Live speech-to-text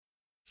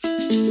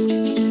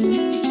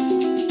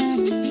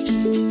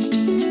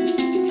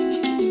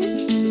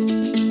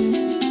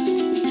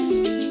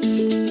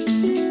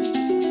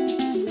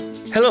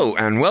Hello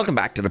and welcome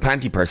back to the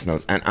Panty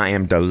Personals, and I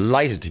am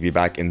delighted to be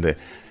back in the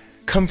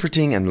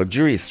comforting and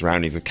luxurious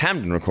surroundings of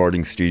Camden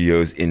Recording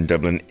Studios in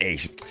Dublin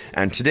 8.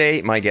 And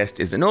today my guest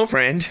is an old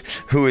friend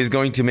who is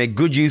going to make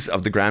good use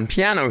of the grand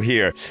piano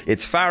here.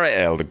 It's Farah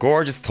El, the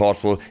gorgeous,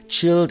 thoughtful,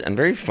 chilled and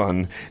very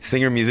fun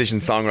singer, musician,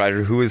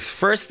 songwriter who was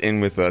first in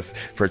with us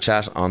for a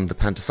chat on the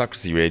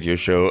Pantasocracy radio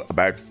show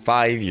about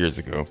 5 years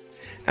ago,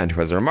 and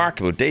who has a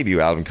remarkable debut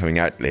album coming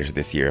out later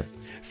this year.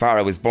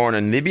 Farah was born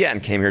in Libya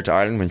and came here to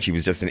Ireland when she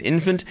was just an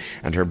infant,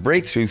 and her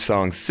breakthrough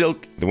song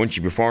Silk, the one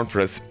she performed for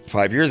us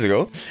 5 years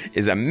ago,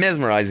 is a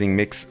mesmerising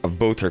mix of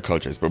both her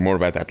cultures, but more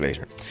about that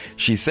later.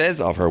 She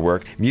says of her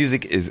work,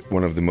 music is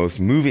one of the most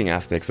moving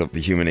aspects of the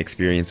human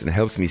experience and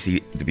helps me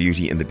see the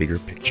beauty in the bigger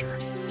picture.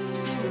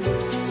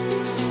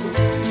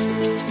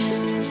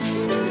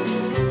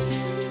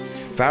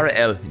 Farah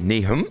El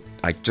Nahum,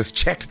 I just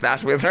checked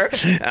that with her,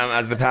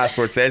 as the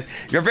passport says.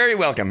 You're very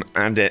welcome,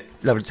 and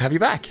lovely to have you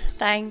back.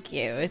 Thank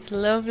you. It's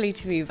lovely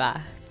to be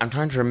back. I'm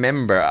trying to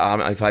remember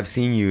if I've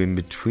seen you in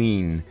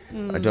between.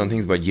 I don't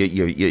think so, but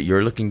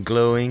you're looking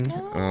glowing.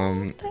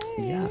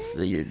 Yes,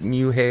 your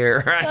new hair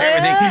and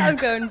everything. I'm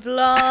going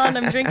blonde.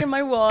 I'm drinking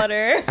my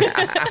water.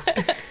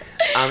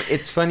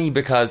 It's funny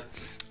because,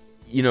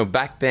 you know,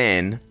 back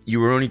then you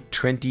were only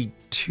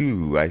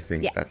 22, I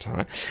think, that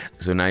time.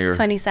 So now you're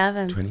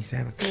 27.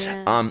 27.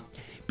 Yeah.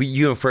 But,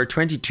 you know, for a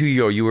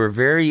 22-year-old, you were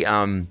very,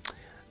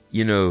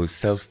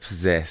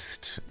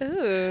 self-possessed.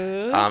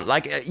 Ooh.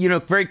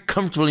 Very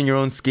comfortable in your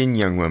own skin,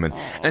 young woman.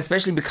 Aww. And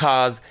especially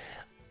because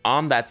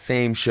on that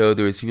same show,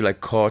 there was people like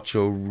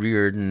Corcho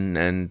Reardon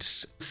and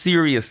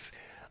serious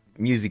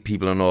music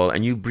people and all.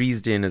 And you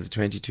breezed in as a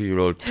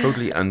 22-year-old,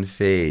 totally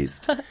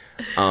unfazed.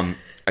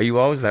 Are you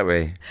always that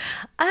way?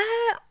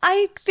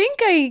 I think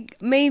I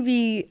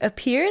maybe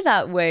appear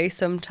that way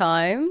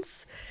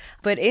sometimes.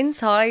 But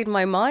inside,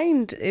 my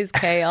mind is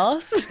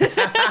chaos.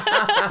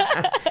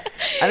 I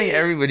think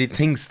everybody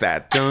thinks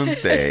that,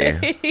 don't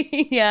they?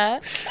 Yeah.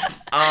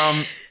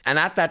 And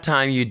at that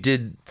time, you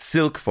did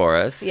Silk for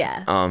us.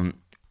 Yeah.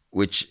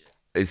 Which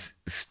is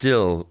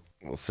still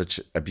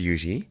such a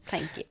beauty.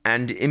 Thank you.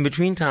 And in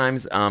between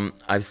times,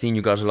 I've seen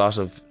you got a lot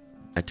of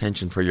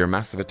attention for your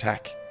Massive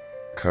Attack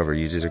cover.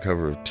 You did a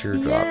cover of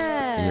Teardrops.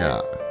 Yeah.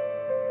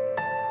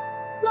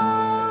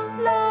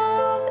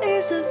 Love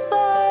is a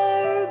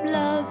verb,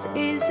 love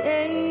is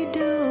a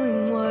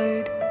doing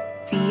word.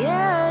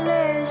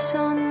 Fearless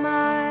on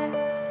my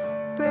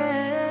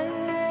breath.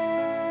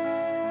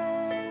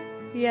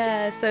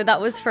 Yeah, so that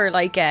was for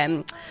like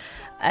a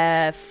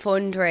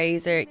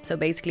fundraiser. So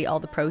basically all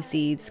the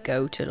proceeds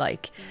go to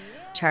like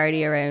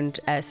charity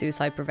around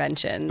suicide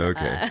prevention.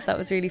 Okay. That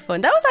was really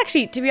fun. That was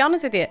actually, to be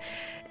honest with you,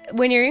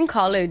 when you're in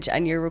college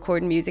and you're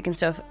recording music and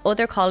stuff,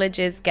 other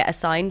colleges get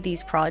assigned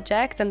these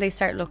projects and they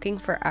start looking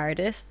for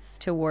artists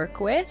to work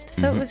with.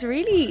 So it was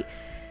really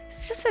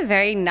just a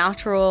very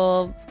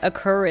natural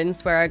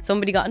occurrence where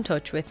somebody got in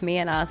touch with me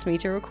and asked me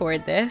to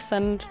record this,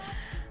 and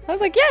I was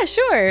like, yeah,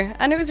 sure.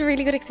 And it was a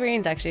really good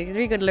experience, actually. It was a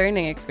really good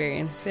learning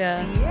experience.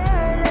 Yeah.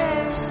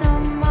 Fearless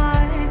on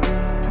my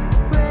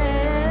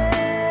breath.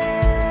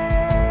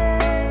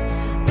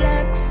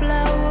 Black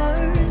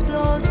flowers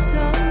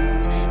blossom.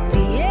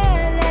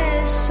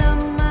 Fearless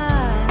on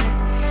my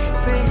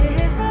breath.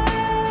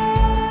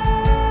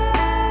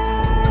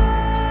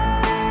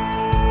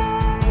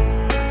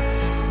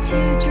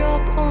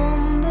 Teardrop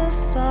on the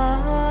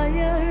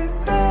fire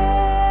breath.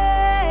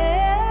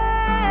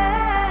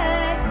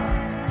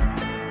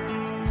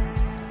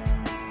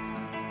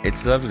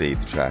 It's lovely,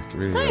 the track.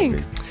 Really Thanks.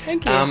 lovely.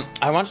 Thank you.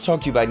 I want to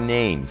talk to you about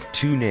names.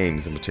 2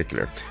 names in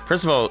particular.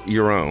 First of all,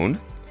 your own,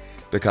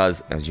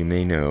 because as you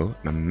may know,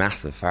 I'm a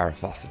massive Farrah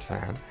Fawcett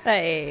fan.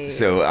 Hey.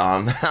 So,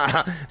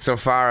 so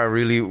Farah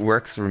really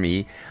works for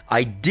me.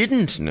 I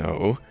didn't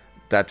know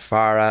that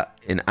Farah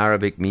in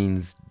Arabic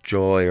means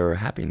joy or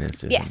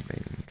happiness or Yes,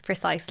 something.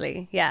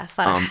 precisely. Yeah,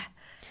 Farah.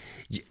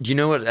 Do you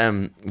know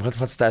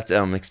what's that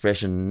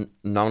expression?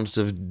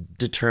 Nominative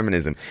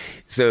determinism.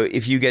 So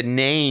if you get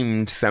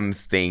named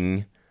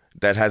something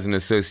that has an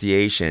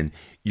association,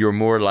 you're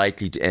more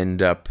likely to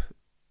end up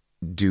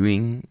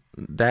doing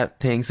that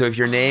thing. So if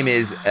your name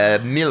is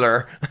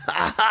Miller,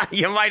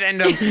 you might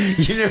end up,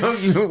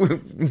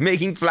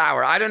 making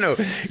flour. I don't know.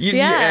 You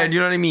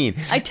know what I mean?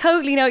 I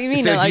totally know what you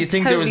mean. So No, do you I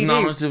think there was totally do.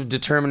 nominative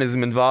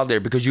determinism involved there?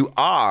 Because you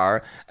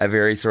are a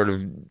very sort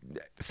of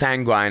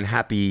sanguine,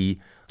 happy,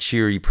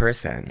 cheery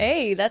person.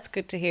 Hey, that's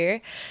good to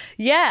hear.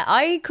 Yeah,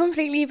 I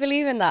completely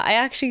believe in that. I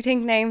actually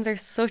think names are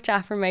such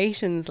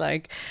affirmations.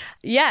 Like,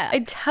 yeah,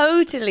 I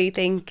totally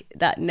think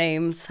that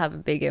names have a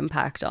big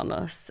impact on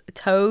us.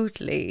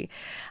 Totally.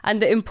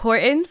 And the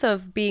importance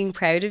of being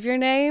proud of your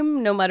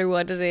name, no matter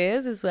what it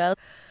is as well.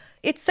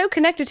 it's so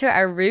connected to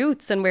our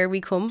roots and where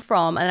we come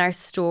from and our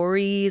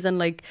stories. And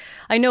like,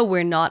 I know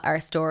we're not our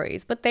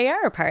stories, but they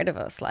are a part of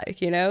us,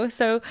 like, you know?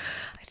 So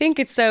I think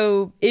it's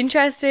so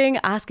interesting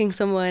asking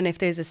someone if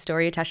there's a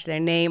story attached to their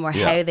name or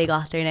how they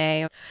got their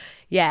name.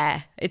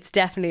 Yeah, it's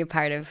definitely a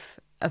part of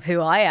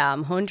who I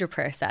am,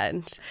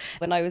 100%.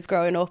 When I was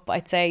growing up,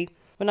 I'd say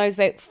when I was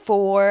about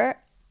 4,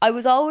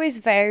 I'd always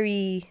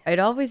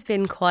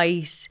been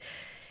quite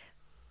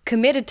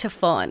committed to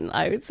fun,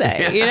 I would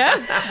say, you know?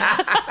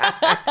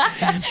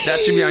 That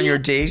should be on your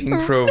dating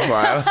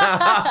profile.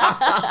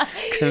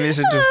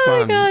 Committed to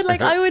fun. Oh my God,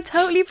 like I would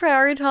totally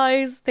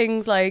prioritize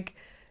things like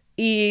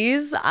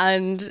ease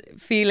and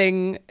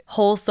feeling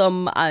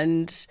wholesome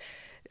and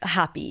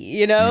happy,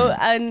 you know?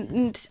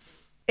 And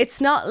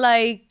it's not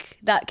like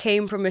that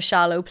came from a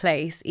shallow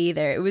place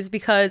either. It was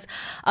because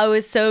I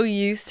was so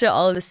used to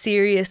all the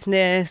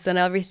seriousness and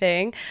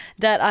everything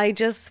that I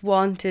just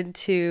wanted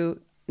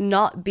to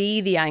not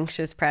be the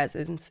anxious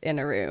presence in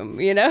a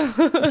room, you know?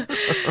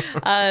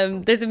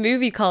 There's a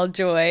movie called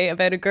Joy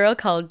about a girl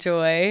called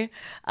Joy,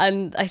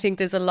 and I think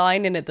there's a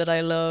line in it that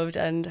I loved,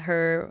 and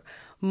her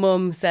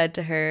mum said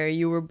to her,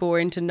 "You were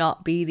born to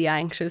not be the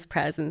anxious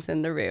presence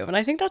in the room." And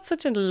I think that's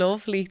such a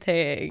lovely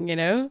thing, you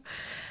know?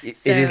 It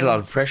is a lot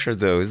of pressure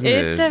though, isn't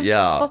it? It's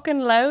a fucking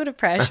load of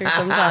pressure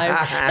sometimes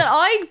that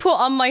I put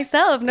on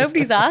myself.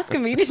 Nobody's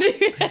asking me to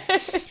do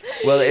that.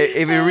 Well,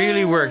 if it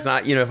really works,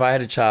 you know, if I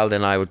had a child,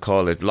 then I would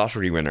call it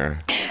lottery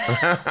winner.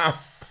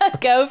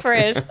 Go for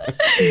it.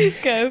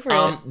 Go for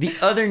it. The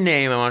other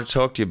name I want to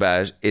talk to you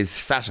about is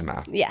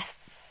Fatima. Yes.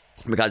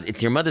 Because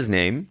it's your mother's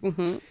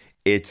name.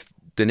 It's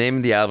the name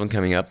of the album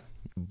coming up.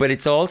 But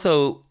it's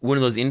also one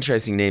of those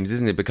interesting names,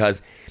 isn't it?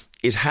 Because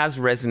it has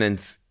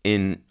resonance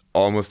in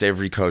almost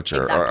every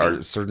culture,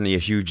 or certainly a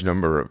huge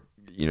number of,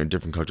 you know,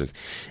 different cultures.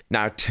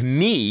 Now, to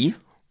me,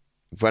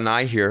 when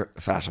I hear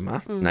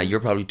Fatima, now you're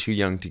probably too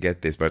young to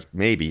get this, but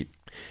maybe,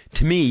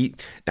 to me,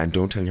 and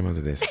don't tell your mother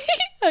this,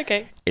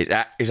 Okay. it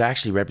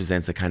actually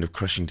represents a kind of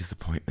crushing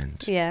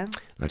disappointment. Yeah. And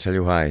I'll tell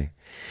you why.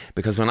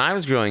 Because when I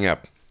was growing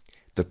up,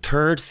 the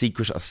third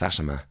secret of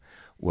Fatima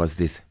was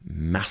this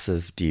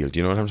massive deal. Do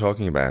you know what I'm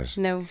talking about?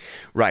 No.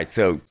 Right,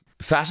 so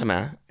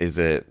Fatima is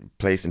a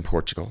place in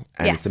Portugal,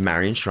 and Yes. it's a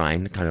Marian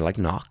shrine, kind of like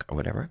Knock or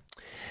whatever.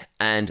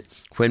 And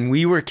when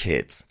we were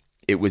kids,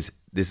 it was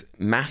this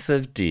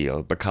massive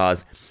deal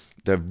because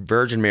the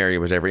Virgin Mary,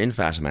 or whatever, in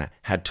Fatima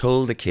had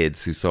told the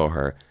kids who saw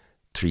her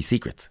 3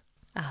 secrets.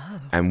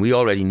 Oh. And we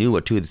already knew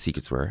what 2 of the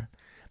secrets were,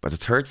 but the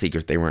third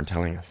secret they weren't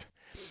telling us.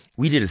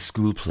 We did a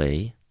school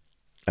play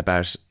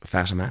about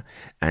Fatima,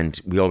 and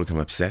we all become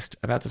obsessed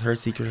about the third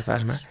secret of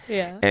Fatima.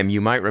 Yeah.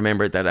 You might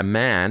remember that a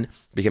man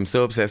became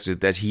so obsessed with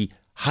it that he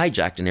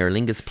hijacked an Aer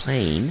Lingus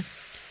plane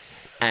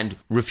and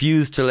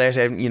refused to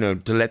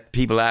let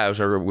people out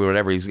or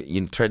whatever. He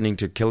was threatening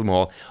to kill them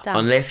all. Damn.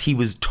 Unless he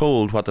was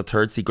told what the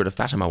third secret of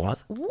Fatima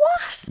was.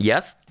 What?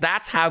 Yes,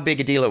 that's how big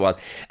a deal it was.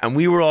 And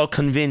we were all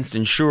convinced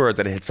and sure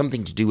that it had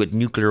something to do with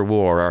nuclear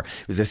war, or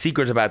it was a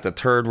secret about the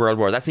Third World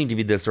War. That seemed to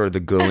be the sort of the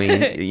going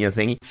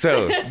thingy.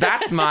 So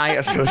that's my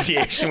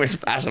association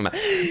with Fatima.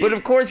 But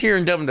of course, here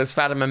in Dublin, there's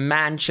Fatima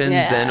mansions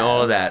and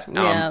all of that.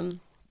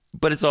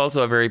 But it's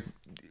also a very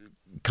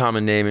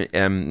common name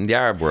in the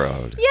Arab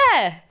world.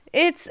 Yeah.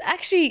 It's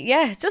actually,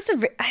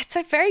 it's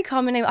a very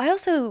common name. I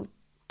also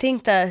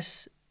think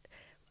that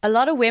a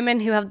lot of women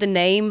who have the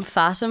name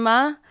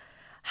Fatima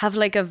have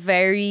like a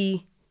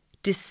very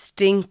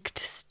distinct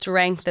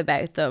strength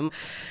about them.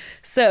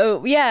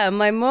 So yeah,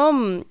 my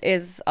mum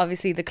is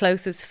obviously the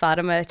closest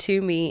Fatima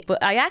to me,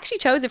 but I actually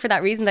chose it for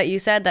that reason that you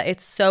said, that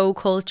it's so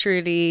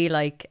culturally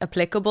like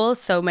applicable,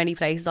 so many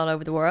places all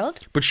over the world.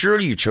 But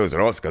surely you chose it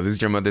also because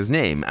it's your mother's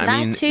name. I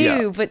mean, too,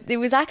 yeah. But it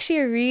was actually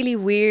a really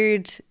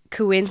weird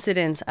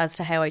coincidence as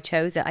to how I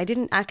chose it. I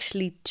didn't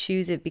actually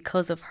choose it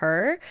because of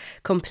her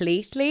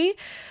completely.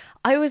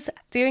 I was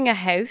doing a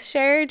house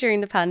share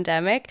during the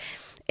pandemic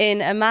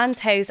in a man's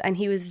house, and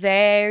he was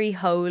very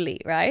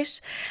holy, right?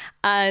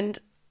 And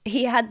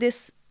he had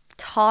this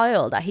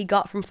tile that he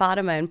got from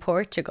Fatima in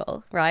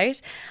Portugal,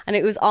 right? And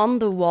it was on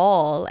the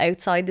wall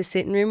outside the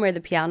sitting room where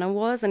the piano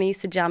was, and he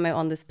used to jam out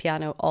on this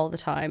piano all the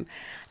time.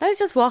 And I was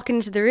just walking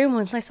into the room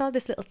once and I saw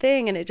this little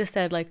thing, and it just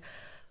said like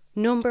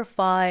number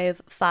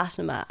 5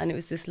 Fatima, and it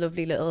was this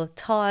lovely little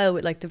tile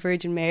with like the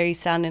Virgin Mary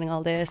standing and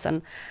all this,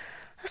 and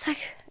I was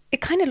like, it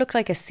kind of looked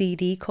like a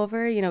CD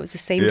cover, you know, it was the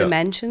same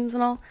dimensions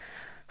and all.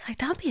 I was like,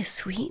 that'd be a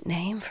sweet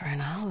name for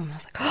an album. I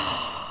was like,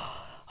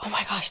 oh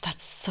my gosh,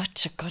 that's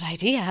such a good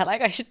idea.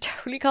 Like, I should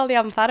totally call the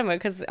album Fatima,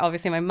 because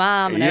obviously my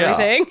mom and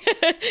everything.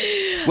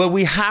 Well,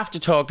 we have to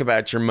talk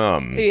about your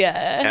mum.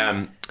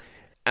 Yeah.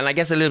 And I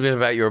guess a little bit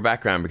about your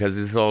background, because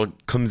this all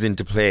comes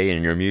into play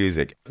in your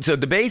music. So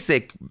the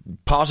basic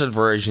potted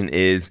version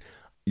is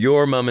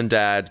your mum and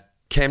dad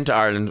came to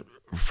Ireland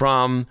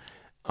from...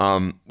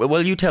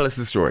 well, you tell us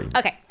the story.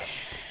 Okay.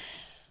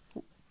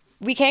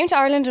 We came to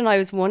Ireland when I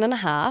was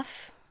 1.5.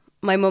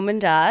 My mum and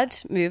dad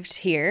moved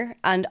here,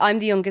 and I'm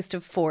the youngest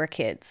of 4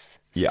 kids.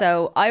 Yeah.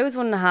 So I was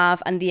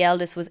 1.5 and the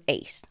eldest was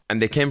 8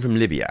 And they came from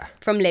Libya.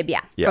 from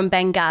Libya, Yeah. from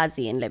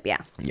Benghazi in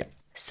Libya. Yeah.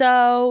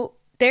 So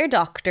they're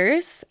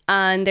doctors,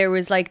 and there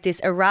was like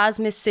this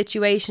Erasmus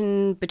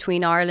situation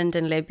between Ireland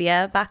and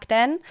Libya back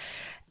then.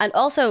 And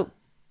also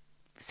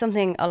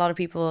something a lot of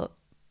people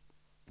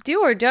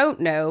do or don't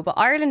know, but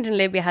Ireland and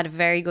Libya had a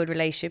very good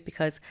relationship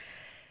because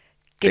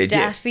They did.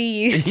 Gaddafi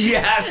used to...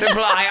 Yeah,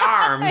 supply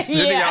arms to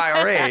the Yeah.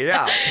 IRA.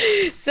 Yeah.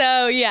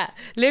 So yeah,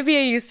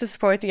 Libya used to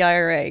support the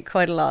IRA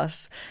quite a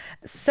lot.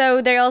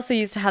 So they also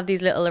used to have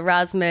these little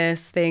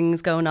Erasmus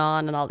things going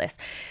on and all this.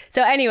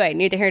 So anyway,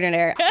 neither here nor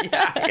there.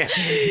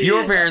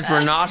 Your parents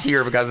were not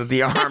here because of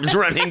the arms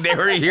running. They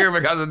were here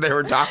because they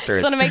were doctors.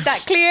 Just want to make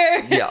that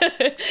clear.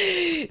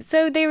 Yeah.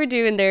 So they were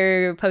doing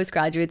their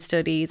postgraduate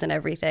studies and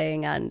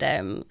everything,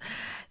 and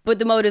but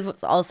the motive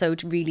was also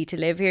to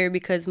live here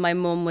because my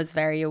mum was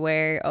very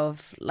aware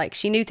of, like,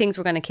 she knew things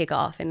were going to kick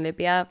off in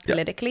Libya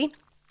politically.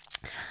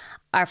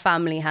 Our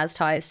family has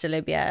ties to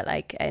Libya,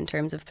 like, in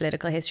terms of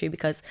political history,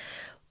 because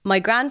my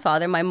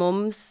grandfather, my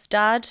mum's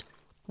dad,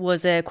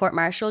 was a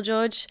court-martial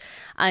judge,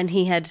 and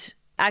he had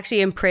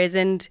actually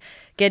imprisoned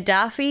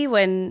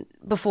Gaddafi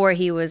before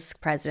he was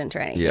president or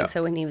anything. Yeah.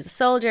 So when he was a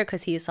soldier,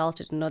 because he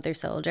assaulted another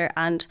soldier,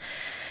 and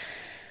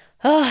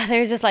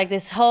there's just like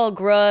this whole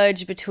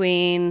grudge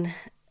between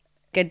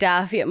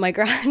Gaddafi and my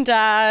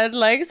granddad.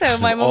 Like, so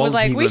my mum was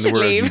like, we should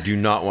leave. You do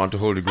not want to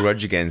hold a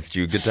grudge against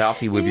you.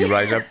 Gaddafi would be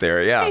right up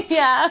there. Yeah.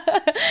 Yeah.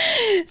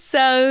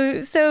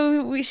 So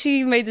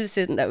she made the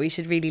decision that we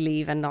should really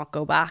leave and not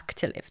go back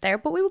to live there.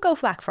 But we would go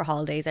back for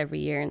holidays every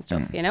year and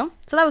stuff, you know?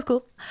 So that was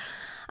cool.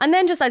 And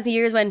then just as the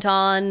years went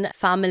on,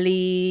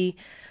 family,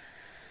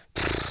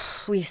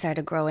 we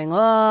started growing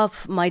up.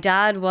 My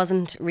dad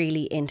wasn't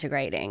really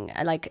integrating.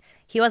 Like,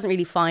 he wasn't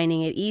really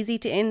finding it easy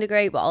to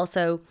integrate, but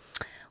also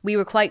we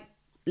were quite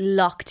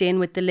locked in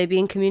with the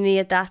Libyan community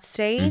at that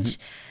stage.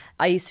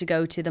 I used to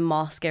go to the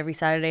mosque every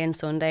Saturday and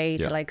Sunday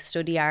to like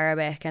study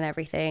Arabic and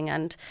everything.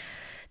 And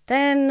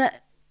then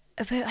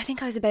I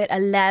think I was about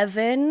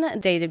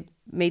 11, they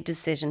made the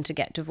decision to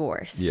get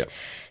divorced. Yeah.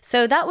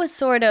 So that was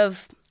sort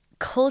of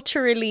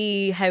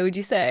culturally, how would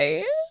you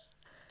say?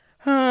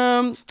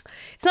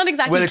 It's not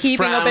exactly Well, it's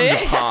keeping up frowned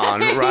it.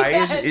 upon,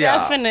 right? Yeah.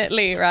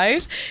 Definitely,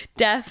 right?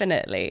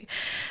 Definitely.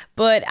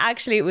 But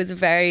actually it was a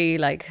very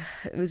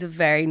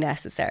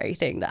necessary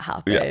thing that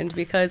happened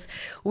because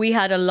we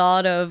had a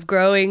lot of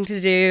growing to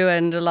do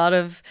and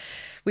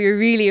we were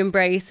really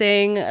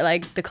embracing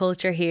like the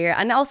culture here.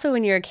 And also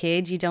when you're a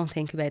kid, you don't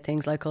think about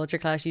things like culture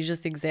clash, you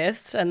just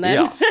exist. And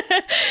then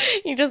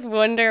you just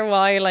wonder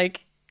why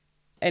like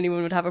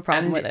anyone would have a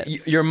problem with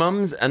it. Your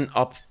mum's an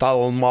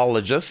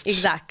ophthalmologist.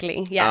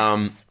 Exactly,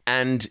 yes.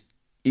 And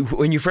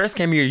when you first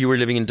came here, you were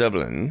living in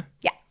Dublin.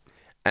 Yeah.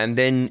 And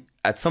then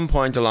at some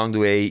point along the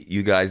way,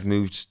 you guys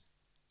moved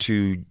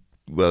to,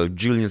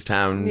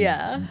 Julianstown.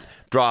 Yeah.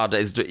 Drogheda.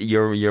 Is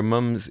your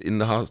mum's in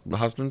the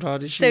hospital,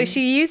 Drogheda, is she? So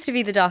she used to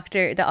be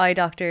the eye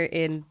doctor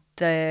in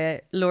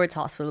the Lourdes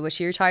Hospital, but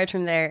she retired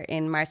from there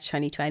in March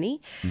 2020,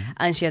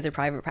 and she has a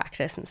private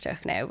practice and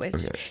stuff now.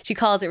 But she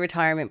calls it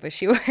retirement, but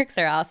she works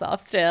her ass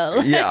off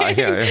still.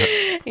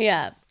 Yeah.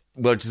 Yeah.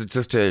 Well,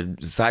 just to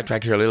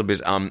sidetrack here a little bit,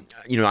 I'm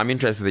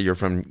interested that you're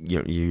from,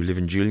 you live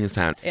in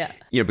Julianstown.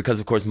 Yeah. Because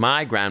of course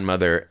my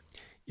grandmother,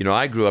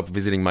 I grew up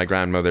visiting my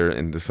grandmother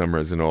in the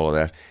summers and all of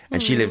that,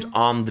 and she lived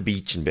on the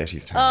beach in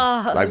Bettystown.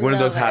 Oh, like one of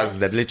those love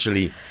houses that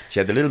literally, she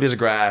had the little bit of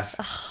grass,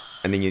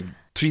 and then you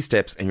 3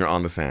 steps and you're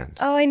on the sand.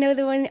 Oh, I know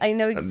the one. I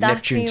know exactly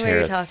Neptune what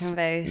you're Terrace. talking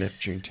about.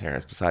 Neptune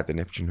Terrace, beside the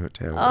Neptune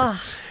Hotel.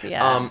 Oh,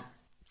 yeah.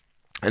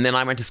 And then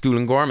I went to school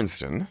in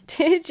Gormanston,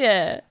 Did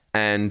you?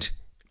 and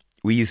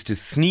we used to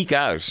sneak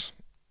out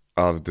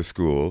of the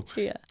school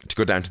to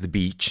go down to the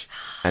beach,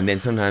 and then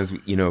sometimes,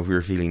 if we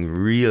were feeling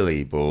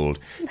really bold,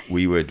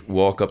 we would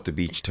walk up the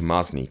beach to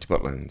Mosney, to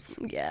Butlins.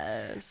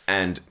 Yes.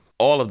 And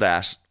all of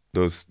that,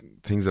 those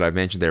things that I've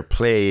mentioned there,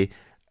 play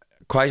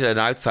quite an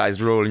outsized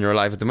role in your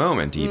life at the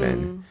moment,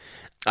 even.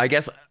 I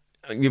guess,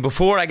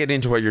 before I get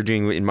into what you're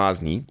doing in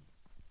Mosney,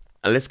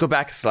 let's go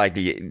back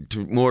slightly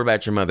to more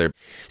about your mother.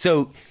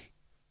 So,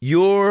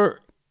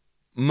 your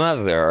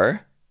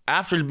mother,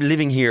 after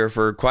living here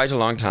for quite a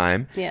long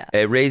time,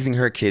 raising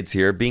her kids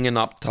here, being an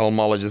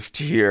ophthalmologist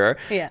here,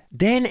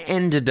 then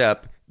ended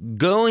up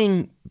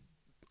going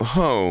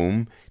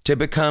home to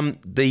become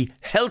the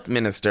health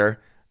minister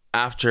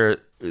after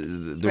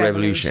the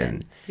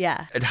revolution.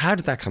 Yeah. And how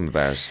did that come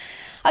about?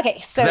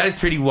 Okay, so That is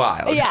pretty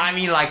wild. Yeah. I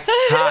mean, like,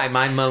 hi,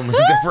 my mum was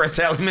the first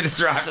health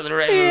minister after the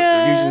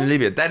revolution in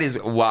Libya. That is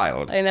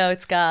wild. I know,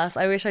 it's gas.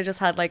 I wish I just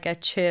had like a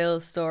chill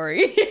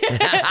story.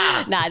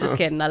 Nah, just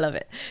kidding. I love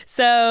it.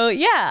 So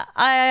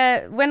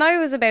yeah, when I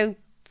was about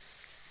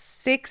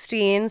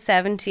 16,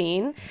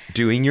 17.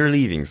 Doing your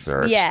leaving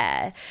cert.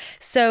 Yeah.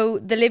 So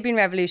the Libyan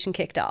revolution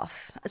kicked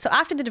off. So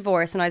after the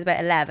divorce, when I was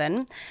about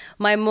 11,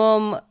 my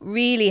mum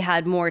really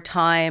had more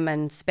time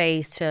and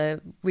space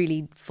to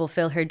really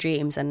fulfill her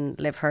dreams and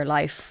live her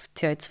life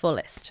to its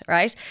fullest,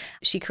 right?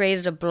 She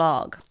created a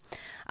blog.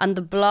 And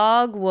the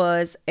blog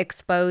was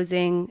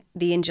exposing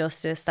the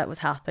injustice that was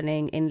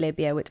happening in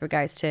Libya with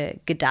regards to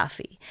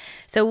Gaddafi.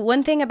 So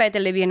one thing about the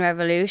Libyan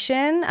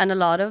revolution and a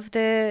lot of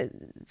the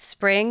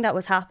spring that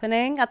was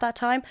happening at that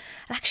time,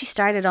 it actually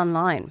started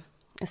online.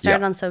 It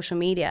started on social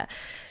media.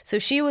 So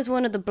she was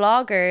one of the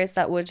bloggers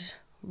that would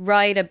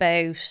write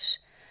about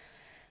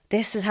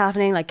this is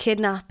happening, like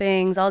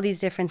kidnappings, all these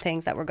different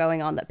things that were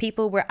going on that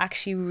people were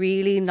actually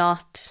really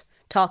not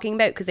talking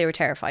about because they were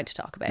terrified to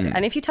talk about it.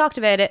 And if you talked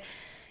about it,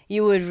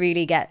 you would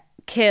really get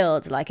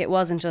killed. Like, it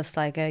wasn't just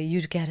like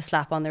you'd get a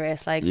slap on the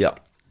wrist. Like,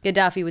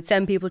 Gaddafi would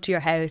send people to your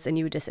house and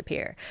you would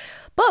disappear.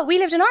 But we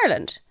lived in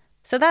Ireland,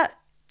 so that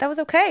was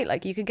okay.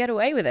 Like, you could get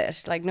away with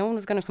it. Like, no one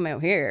was going to come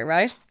out here,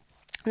 right?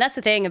 And that's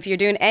the thing. If you're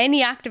doing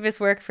any activist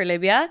work for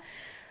Libya,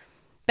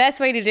 best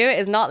way to do it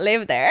is not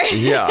live there.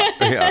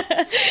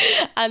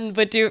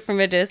 But do it from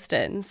a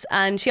distance.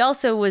 And she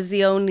also was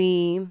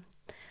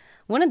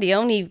one of the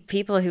only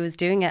people who was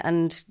doing it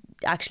and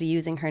actually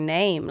using her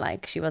name.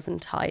 Like, she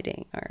wasn't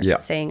hiding or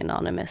saying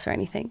anonymous or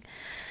anything.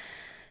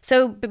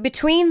 So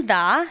between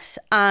that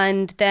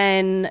and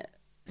then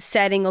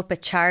setting up a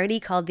charity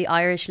called the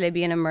Irish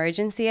Libyan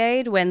Emergency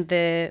Aid when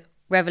the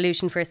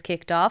revolution first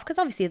kicked off, because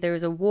obviously there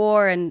was a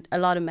war and a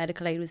lot of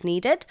medical aid was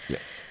needed.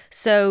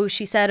 So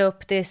she set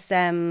up this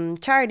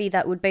charity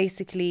that would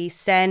basically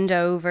send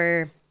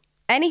over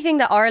anything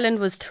that Ireland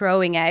was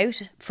throwing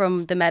out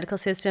from the medical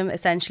system,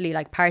 essentially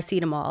like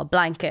paracetamol,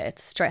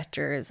 blankets,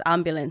 stretchers,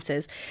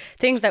 ambulances,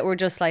 things that were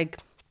just like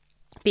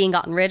being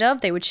gotten rid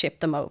of, they would ship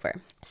them over.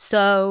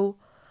 So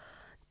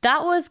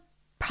that was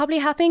probably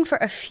happening for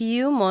a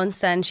few months.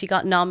 Then she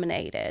got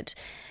nominated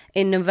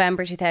in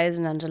November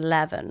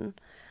 2011.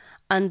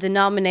 And the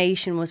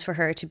nomination was for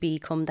her to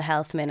become the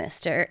health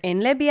minister in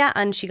Libya.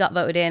 And she got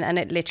voted in, and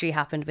it literally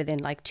happened within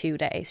like 2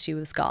 days. She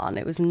was gone.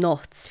 It was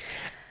nuts.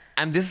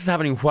 And this is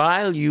happening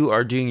while you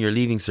are doing your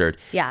Leaving Cert.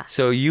 Yeah.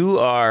 So you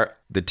are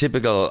the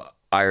typical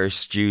Irish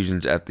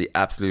student at the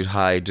absolute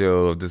high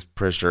dough of this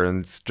pressure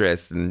and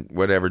stress and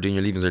whatever, doing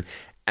your Leaving Cert.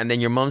 And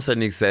then your mum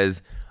suddenly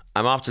says,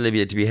 I'm off to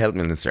Libya to be health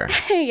minister.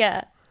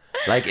 Yeah.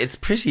 Like, it's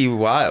pretty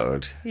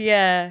wild.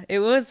 Yeah, it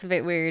was a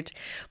bit weird.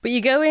 But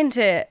you go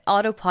into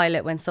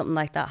autopilot when something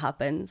like that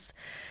happens.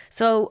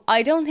 So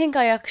I don't think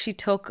I actually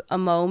took a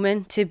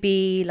moment to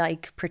be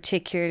like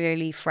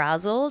particularly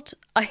frazzled.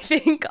 I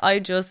think I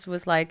just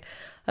was like,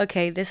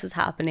 okay, this is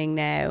happening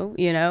now,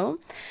 you know?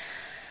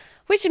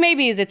 Which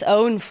maybe is its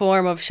own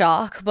form of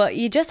shock, but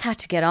you just had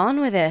to get on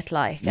with it.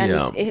 Like,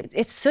 and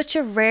it's such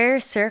a rare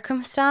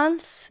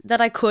circumstance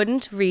that I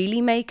couldn't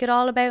really make it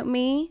all about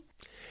me.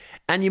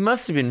 And you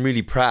must have been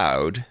really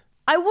proud.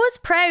 I was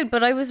proud,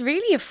 but I was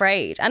really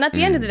afraid. And at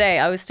the end of the day,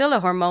 I was still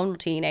a hormonal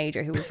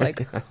teenager who was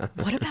like,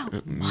 what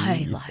about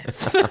my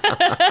life?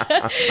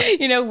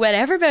 You know,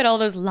 whatever about all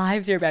those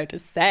lives you're about to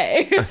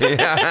save? You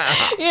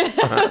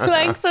know,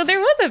 like, so there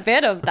was a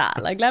bit of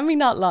that. Like, let me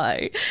not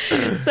lie.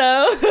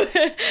 So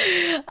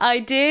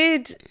I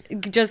did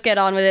just get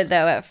on with it,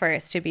 though, at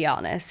first, to be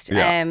honest.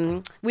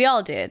 We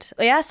all did.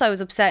 Yes, I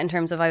was upset in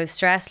terms of I was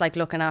stressed, like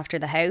looking after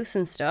the house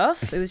and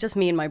stuff. It was just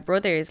me and my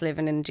brothers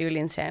living in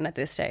Julianstown at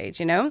this stage,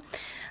 you know?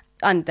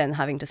 And then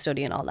having to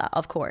study and all that,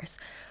 of course.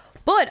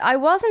 But I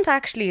wasn't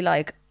actually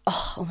like,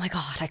 oh my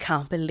God, I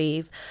can't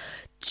believe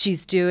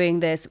she's doing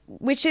this.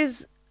 Which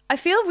is, I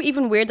feel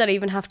even weird that I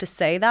even have to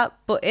say that.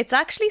 But it's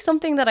actually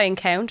something that I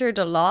encountered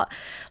a lot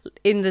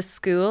in the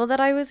school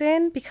that I was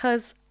in.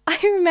 Because I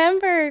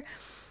remember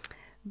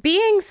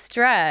being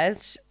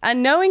stressed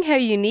and knowing how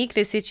unique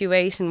this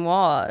situation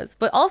was.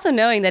 But also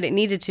knowing that it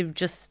needed to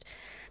just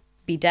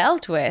be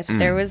dealt with.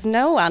 There was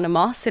no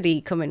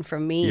animosity coming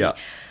from me. Yeah.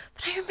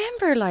 But I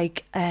remember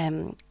like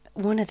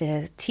one of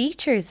the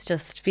teachers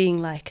just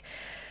being like,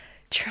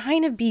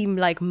 trying to be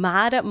like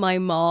mad at my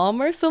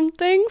mom or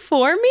something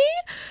for me.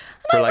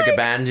 For like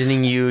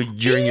abandoning you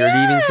during your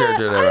Leaving Cert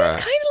or whatever. I was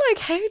kind of like,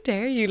 how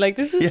dare you? Like,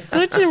 this is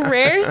such a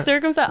rare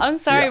circumstance. I'm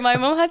sorry, my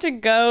mom had to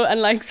go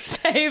and like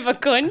save a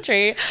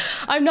country.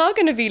 I'm not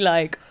going to be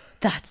like,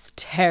 that's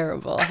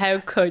terrible. How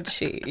could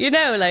she? You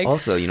know, like...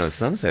 Also, you know,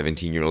 some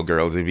 17-year-old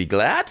girls would be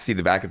glad to see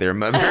the back of their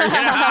mother,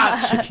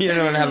 you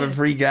know, and have a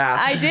free gaff.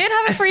 I did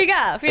have a free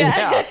gaff,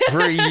 yeah.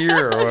 For a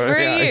year. For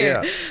a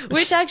year.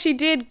 Which actually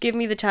did give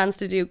me the chance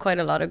to do quite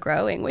a lot of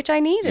growing, which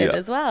I needed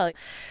as well.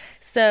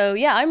 So,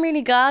 yeah, I'm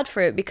really glad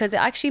for it because it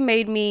actually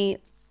made me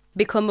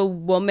become a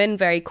woman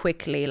very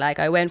quickly. Like,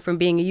 I went from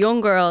being a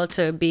young girl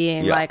to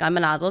being like, I'm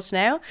an adult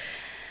now.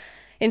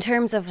 In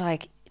terms of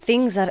like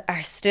things that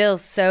are still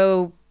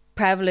so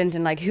prevalent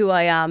in like who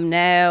I am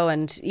now,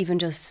 and even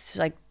just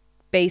like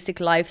basic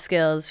life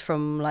skills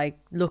from like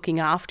looking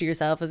after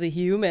yourself as a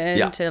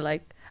human to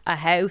like a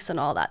house and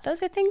all that.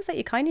 Those are things that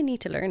you kind of need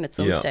to learn at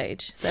some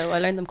stage. So I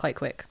learned them quite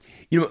quick.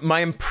 You know, my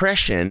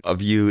impression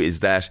of you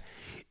is that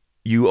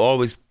you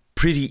always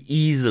pretty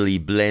easily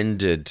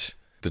blended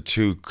the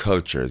two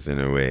cultures in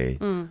a way.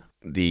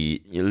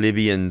 The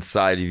Libyan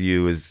side of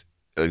you is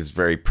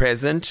very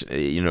present.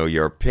 You know,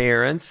 your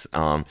parents,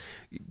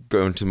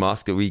 going to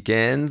mosque at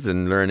weekends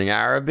and learning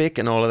Arabic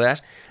and all of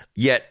that.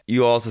 Yet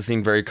you also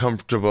seem very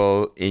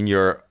comfortable in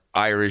your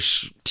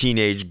Irish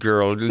teenage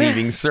girl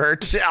leaving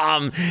cert,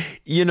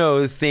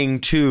 thing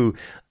too.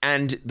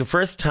 And the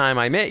first time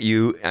I met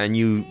you and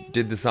you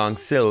did the song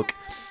Silk,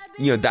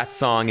 that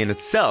song in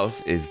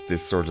itself is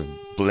this sort of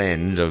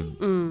blend of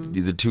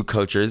the two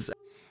cultures.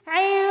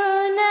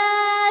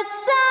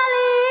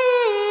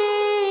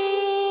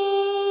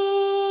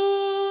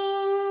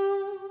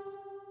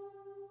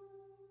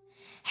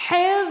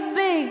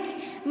 حبك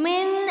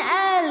من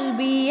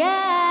قلبي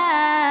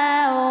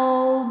يا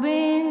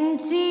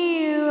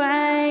بنتي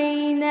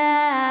وعيني.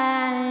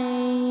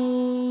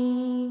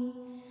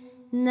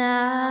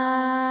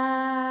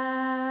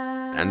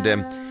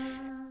 And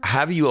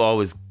have you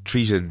always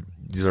treated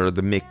sort of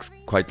the mix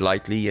quite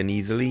lightly and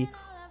easily,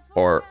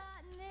 or?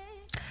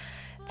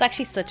 It's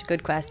actually such a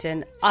good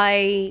question.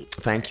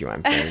 Thank you.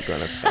 I'm very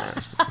good at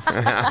that.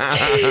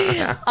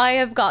 I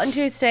have gotten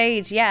to a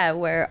stage,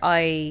 where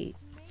I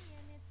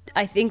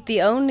think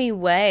the only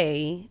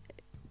way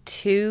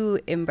to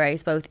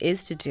embrace both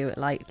is to do it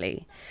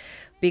lightly,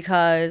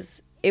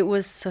 because it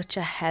was such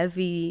a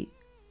heavy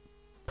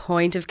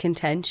point of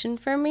contention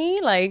for me.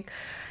 Like,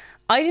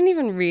 I didn't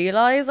even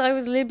realise I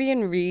was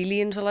Libyan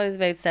really until I was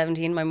about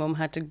 17. My mum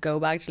had to go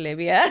back to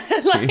Libya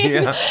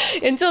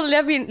until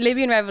the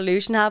Libyan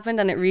revolution happened,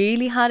 and it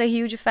really had a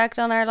huge effect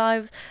on our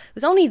lives. It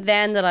was only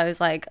then that I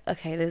was like,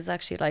 okay, this is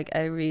actually like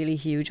a really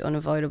huge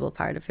unavoidable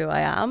part of who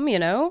I am,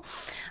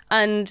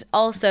 and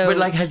also... But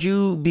like, had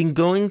you been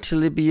going to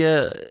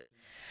Libya...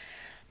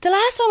 The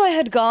last time I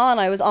had gone,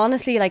 I was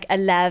honestly like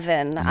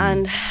 11,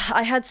 and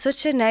I had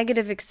such a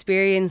negative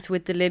experience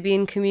with the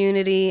Libyan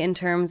community in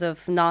terms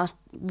of not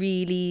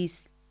really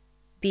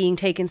being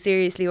taken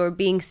seriously or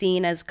being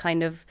seen as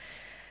kind of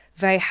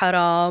very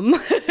haram.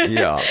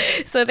 Yeah.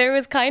 So there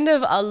was kind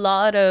of a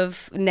lot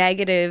of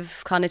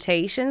negative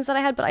connotations that I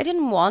had, but I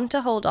didn't want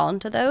to hold on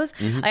to those.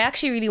 I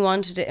actually really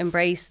wanted to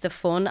embrace the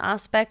fun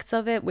aspects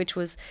of it, which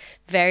was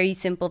very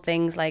simple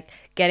things like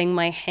getting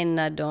my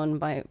henna done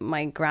by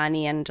my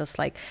granny and just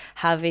like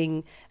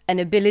having an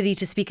ability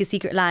to speak a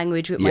secret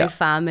language with my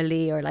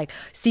family, or like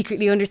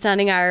secretly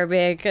understanding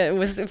Arabic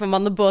if I'm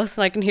on the bus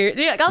and I can hear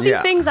all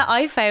these things that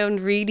I found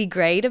really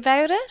great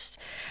about it.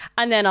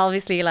 And then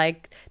obviously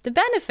like the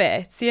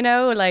benefits,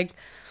 like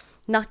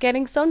not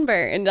getting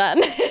sunburned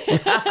and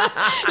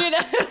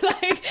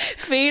like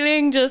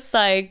feeling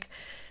like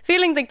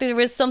there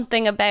was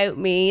something about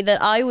me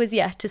that I was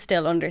yet to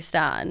still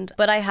understand.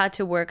 But I had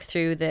to work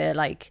through the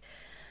like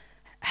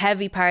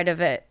heavy part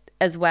of it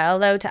as well,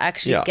 though, to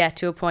actually get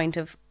to a point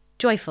of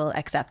joyful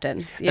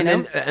acceptance,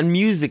 and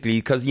musically,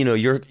 because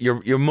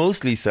you're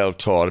mostly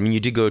self-taught. I mean, you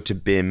did go to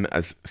BIM,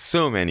 as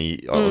so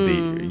many of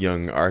the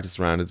young artists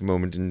around at the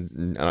moment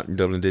in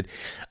Dublin did,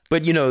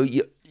 but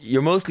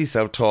you're mostly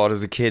self-taught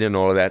as a kid and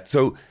all of that.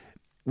 So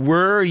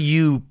were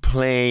you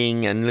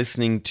playing and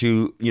listening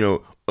to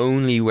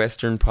only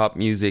Western pop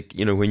music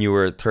when you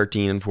were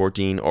 13 and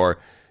 14, or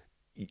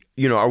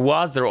or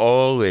was there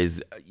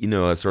always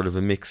a sort of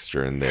a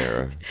mixture in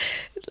there?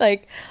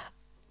 Like,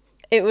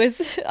 it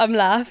was, I'm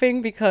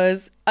laughing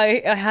because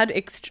I had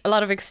a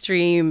lot of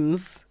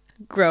extremes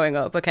growing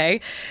up,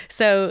 okay?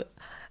 So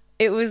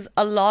it was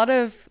a lot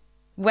of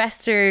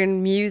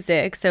Western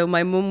music. So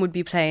my mum would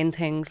be playing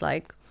things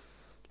like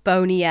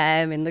Boney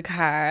M in the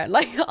car,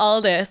 like all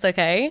this,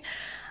 okay?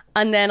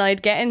 And then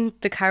I'd get in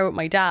the car with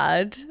my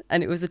dad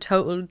and it was a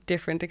total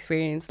different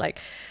experience. Like,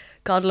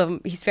 God love him,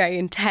 he's very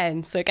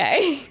intense,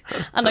 okay?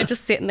 And I'd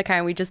just sit in the car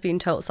and we'd just be in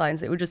total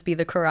silence. It would just be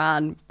the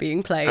Quran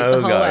being played the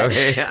whole way.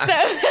 Okay,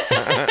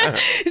 yeah.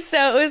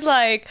 So it was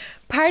like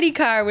party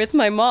car with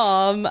my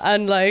mom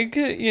and like,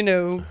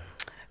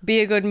 be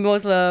a good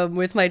Muslim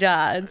with my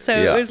dad. So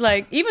it was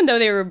like, even though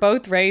they were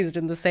both raised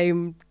in the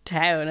same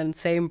town and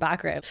same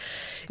background,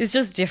 it's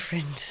just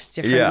different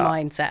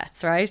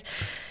mindsets, right?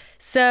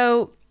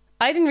 So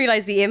I didn't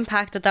realize the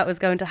impact that was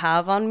going to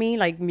have on me,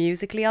 like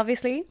musically,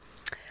 obviously.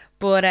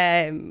 But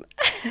I'm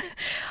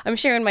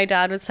sure when my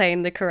dad was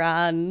playing the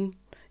Quran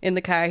in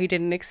the car, he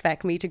didn't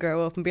expect me to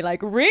grow up and be like,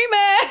 remix!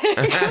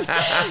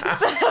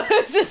 So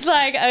it's just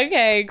like,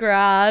 okay,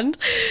 grand.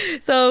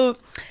 So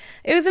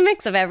it was a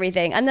mix of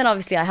everything. And then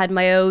obviously I had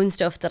my own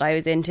stuff that I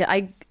was into.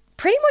 I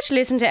pretty much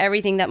listened to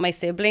everything that my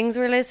siblings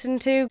were listening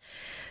to.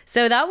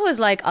 So that was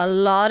like a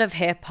lot of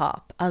hip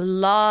hop, a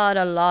lot.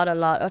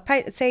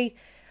 I'd say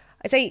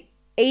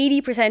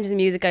 80% of the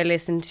music I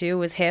listened to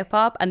was hip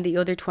hop, and the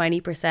other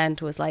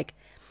 20% was like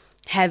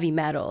heavy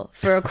metal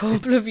for a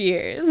couple of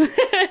years.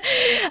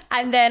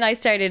 And then I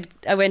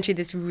went through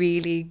this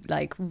really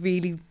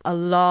a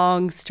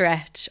long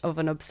stretch of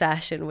an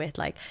obsession with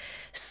like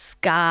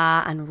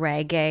ska and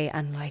reggae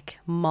and like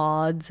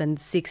mods and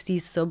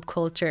 60s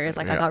subcultures.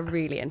 Like I got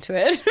really into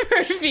it for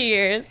a few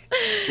years.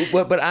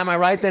 But am I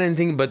right then in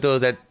thinking, but though,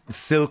 that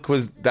Silk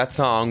that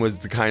song was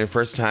the kind of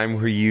first time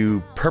where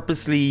you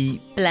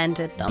purposely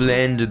blended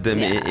them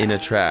in a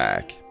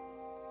track?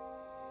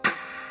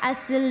 A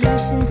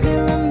solution to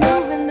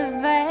removing the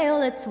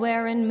veil that's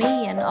wearing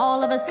me, and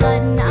all of a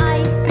sudden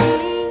I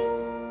see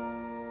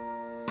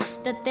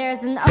that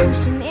there's an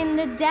ocean in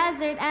the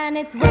desert and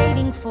it's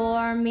waiting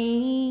for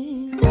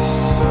me. When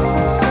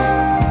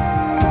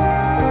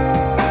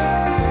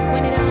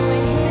it all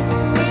hits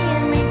me,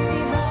 it makes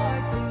it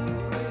hard to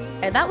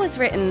breathe. That was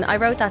written, I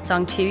wrote that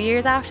song 2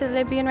 years after the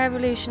Libyan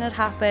revolution had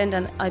happened,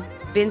 and I'd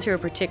been through a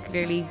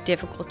particularly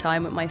difficult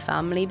time with my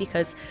family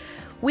because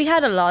we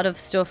had a lot of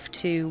stuff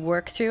to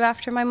work through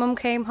after my mum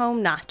came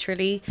home,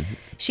 naturally. Mm-hmm.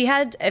 She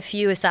had a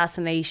few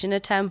assassination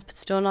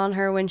attempts done on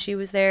her when she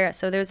was there,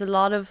 so there was a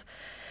lot of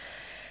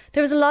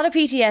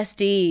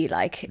PTSD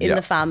like in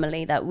the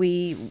family that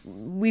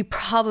we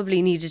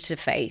probably needed to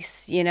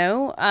face, you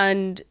know?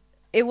 And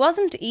it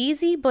wasn't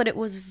easy, but it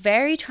was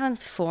very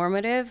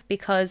transformative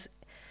because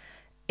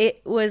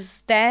it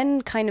was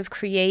then kind of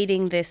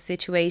creating this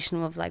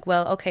situation of like,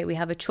 well, okay, we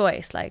have a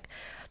choice. Like,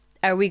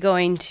 are we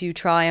going to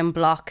try and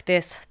block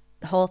this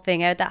whole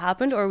thing out that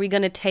happened, or are we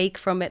going to take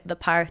from it the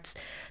parts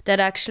that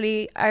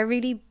actually are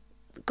really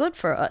good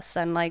for us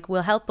and like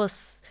will help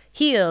us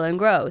heal and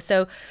grow?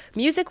 So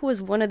music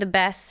was one of the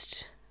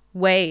best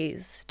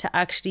ways to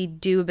actually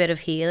do a bit of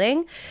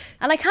healing,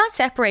 and I can't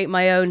separate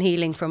my own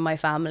healing from my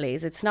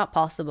family's. It's not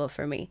possible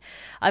for me.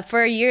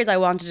 For years I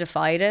wanted to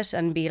fight it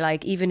and be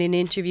like, even in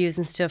interviews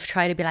and stuff,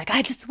 try to be like,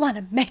 I just want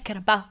to make it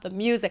about the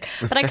music,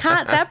 but I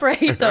can't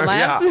separate them. I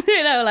have to,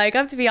 I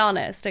have to be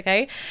honest.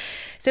 Okay,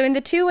 so in the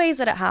two ways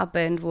that it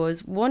happened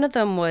was, one of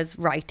them was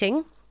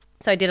writing.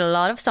 So I did a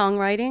lot of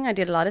songwriting, I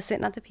did a lot of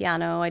sitting at the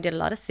piano, I did a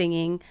lot of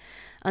singing,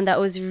 and that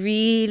was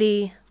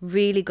really,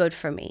 really good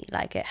for me.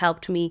 Like, it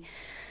helped me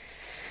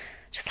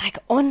just like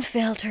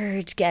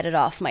unfiltered get it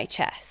off my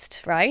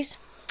chest, right?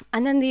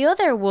 And then the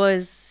other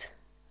was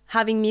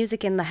having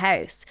music in the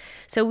house.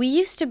 So we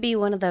used to be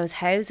one of those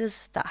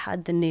houses that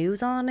had the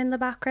news on in the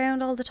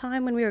background all the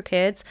time when we were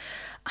kids.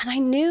 And I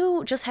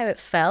knew just how it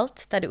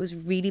felt, that it was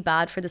really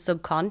bad for the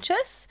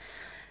subconscious.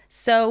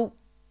 So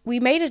we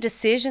made a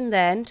decision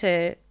then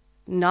to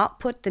not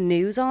put the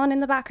news on in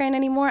the background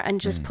anymore and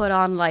just put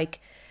on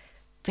like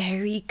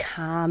very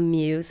calm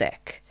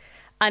music.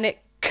 And it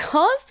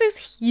caused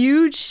this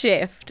huge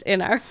shift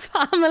in our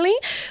family,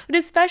 but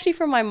especially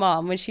for my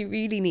mom when she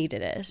really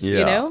needed it,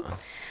 you know?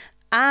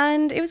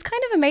 And it was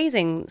kind of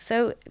amazing.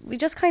 So we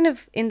just kind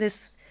of, in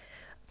this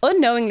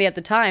unknowingly at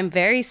the time,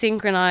 very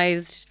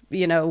synchronized,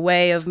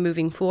 way of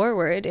moving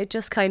forward, it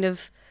just kind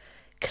of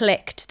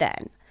clicked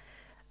then.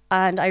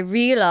 And I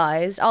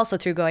realized also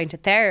through going to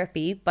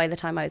therapy, by the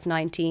time I was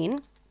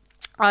 19,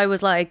 I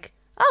was like,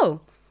 oh,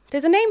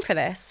 there's a name for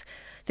this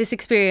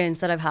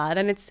experience that I've had.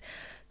 And it's,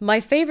 my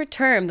favorite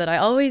term that I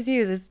always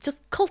use is just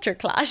culture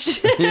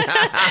clash.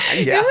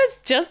 It was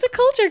just a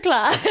culture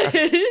clash,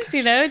 it just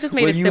made it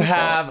simple. Well, you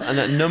have, on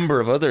a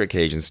number of other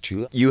occasions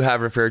too, you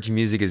have referred to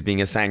music as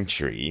being a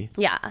sanctuary.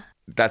 Yeah.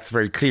 That's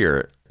very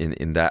clear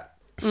in that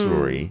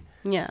story.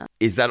 Yeah.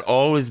 Is that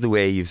always the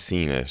way you've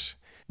seen it?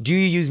 Do you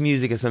use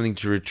music as something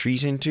to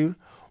retreat into,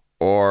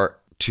 or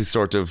to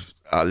sort of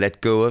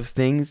let go of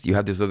things? You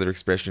have this other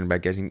expression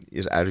about getting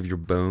it out of your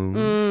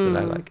bones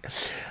that I like.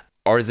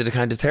 Or is it a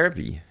kind of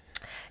therapy?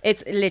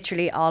 It's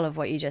literally all of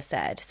what you just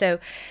said. So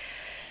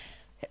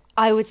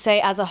I would say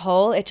as a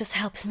whole, it just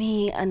helps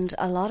me, and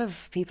a lot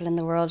of people in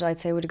the world, I'd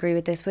say, would agree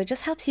with this, but it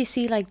just helps you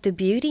see like the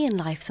beauty in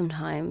life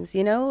sometimes,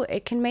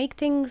 it can make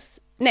things...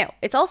 Now,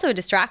 it's also a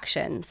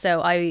distraction.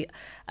 So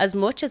as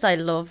much as I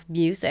love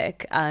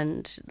music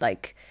and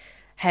like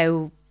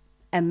how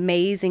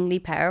amazingly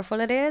powerful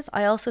it is,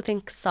 I also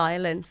think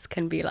silence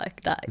can be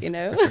like that,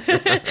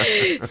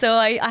 So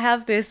I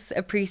have this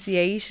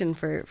appreciation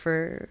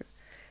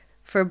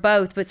for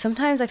both, but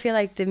sometimes I feel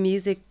like the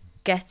music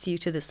gets you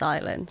to the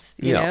silence,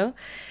 you know?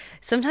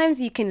 Sometimes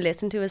you can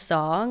listen to a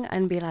song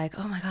and be like,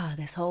 oh my God,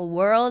 this whole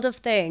world of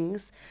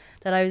things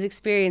that I was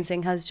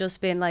experiencing has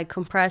just been like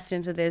compressed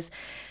into this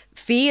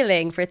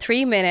feeling for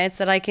 3 minutes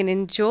that I can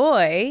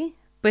enjoy,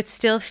 but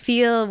still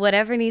feel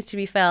whatever needs to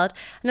be felt.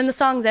 And then the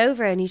song's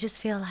over and you just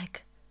feel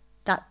like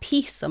that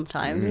peace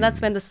sometimes. And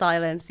that's when the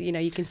silence,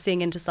 you can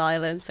sing into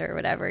silence or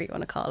whatever you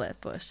want to call it.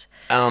 But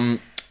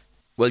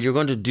well, you're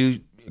going to do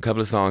a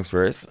couple of songs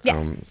first.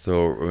 Yes.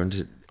 So I want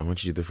you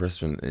to do the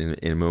first one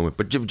in a moment.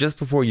 But just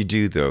before you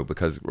do, though,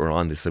 because we're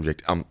on this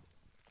subject,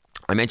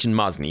 I mentioned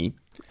Mosney.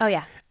 Oh,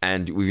 yeah.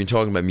 And we've been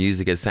talking about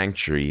music as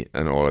sanctuary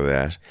and all of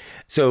that.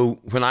 So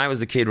when I was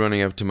a kid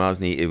running up to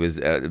Mosney, it was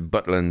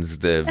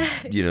Butlins,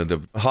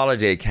 the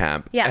holiday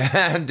camp.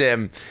 Yeah.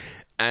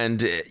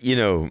 And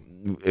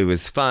it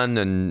was fun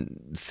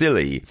and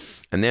silly.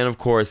 And then, of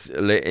course,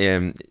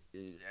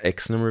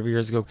 X number of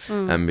years ago,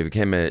 it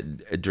became a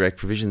direct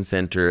provision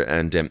centre,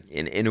 and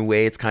in a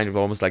way it's kind of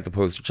almost like the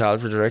poster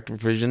child for direct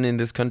provision in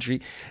this country,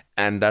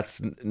 and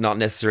that's not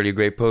necessarily a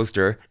great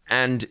poster.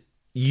 And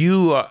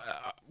you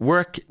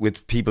work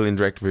with people in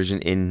direct provision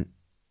in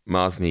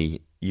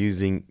Mosney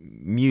using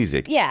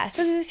music. Yeah,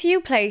 so there's a few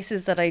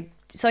places that I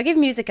give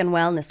music and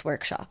wellness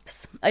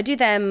workshops. I do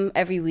them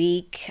every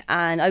week,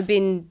 and I've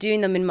been doing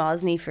them in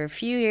Mosney for a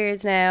few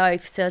years now. I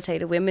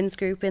facilitate a women's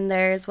group in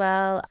there as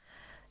well.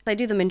 I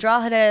do them in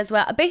Drogheda as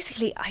well.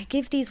 Basically, I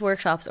give these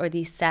workshops or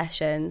these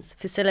sessions,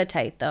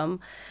 facilitate them,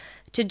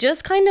 to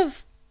just kind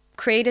of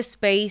create a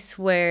space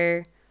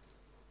where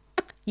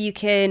you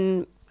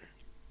can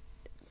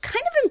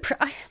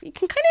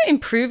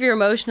improve your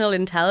emotional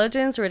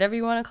intelligence or whatever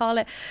you want to call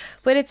it,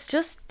 but it's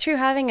just through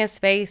having a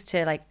space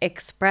to like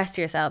express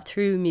yourself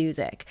through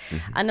music.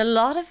 And a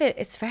lot of it,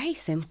 it's very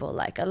simple.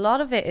 Like a lot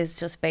of it is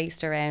just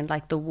based around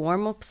like the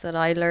warm-ups that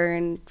I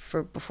learned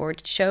for before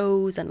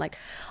shows, and like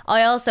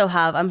I also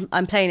have,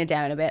 I'm playing it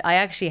down a bit, I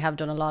actually have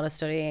done a lot of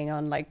studying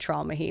on like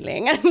trauma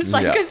healing and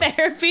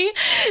psychotherapy,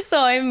 so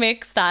I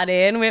mix that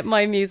in with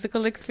my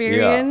musical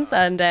experience.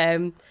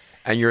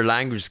 And your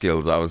language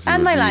skills, obviously.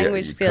 And would my be,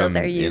 language skills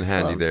come are useful.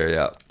 in handy there,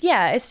 yeah.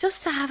 Yeah, it's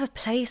just to have a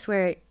place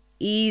where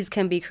ease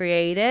can be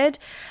created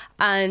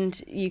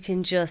and you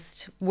can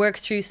just work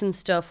through some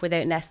stuff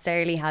without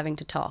necessarily having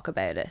to talk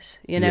about it,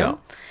 you know?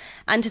 Yeah.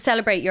 And to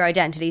celebrate your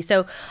identity.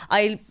 So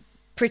I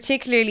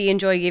particularly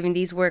enjoy giving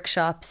these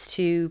workshops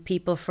to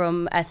people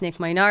from ethnic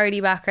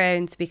minority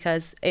backgrounds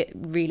because it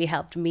really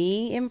helped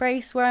me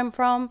embrace where I'm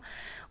from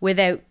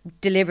without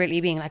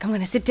deliberately being like, I'm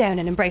going to sit down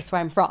and embrace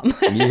where I'm from.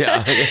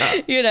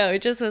 Yeah. You know,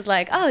 it just was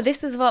like, oh,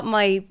 this is what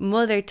my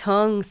mother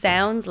tongue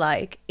sounds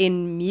like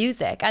in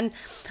music. And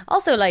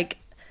also like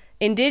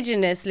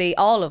indigenously,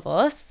 all of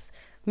us,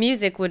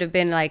 music would have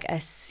been like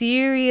a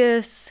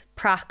serious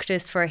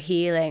practice for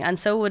healing, and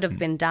so would have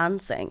been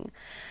dancing.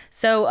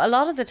 So a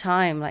lot of the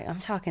time, like I'm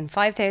talking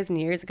 5,000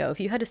 years ago, if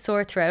you had a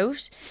sore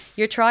throat,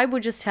 your tribe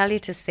would just tell you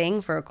to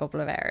sing for a couple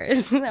of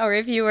hours. Or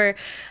if you were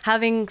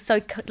having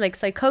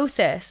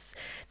psychosis,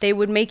 they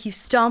would make you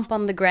stomp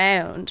on the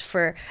ground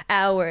for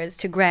hours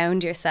to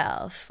ground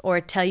yourself,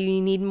 or tell you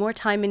you need more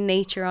time in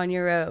nature on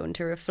your own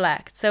to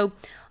reflect. So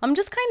I'm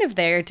just kind of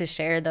there to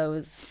share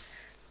those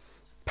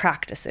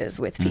practices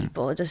with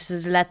people, just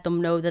to let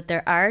them know that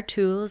there are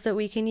tools that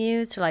we can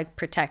use to like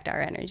protect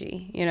our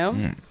energy, you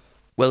know?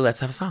 Well, let's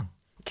have a song.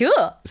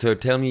 Cool. So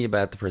tell me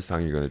about the first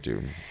song you're going to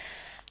do.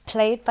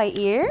 Play It By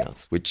Ear.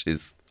 Yes, which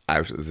is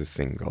out as a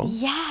single.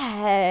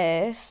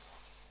 Yes.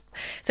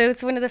 So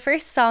it's one of the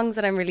first songs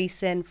that I'm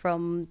releasing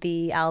from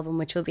the album,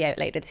 which will be out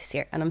later this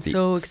year. And I'm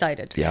so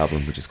excited. The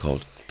album, which is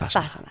called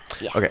Fatima. Fatima,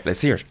 yes. Okay,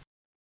 let's hear it.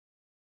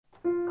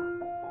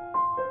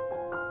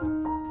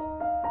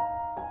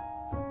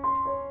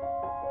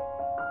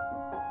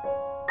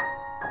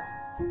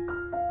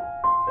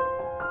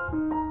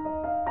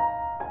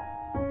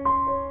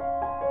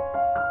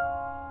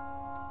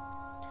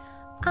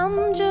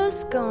 I'm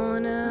just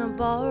gonna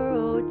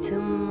borrow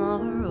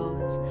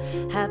tomorrow's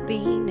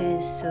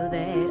happiness so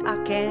that I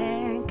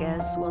can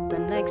guess what the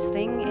next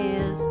thing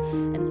is,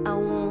 and I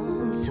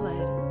won't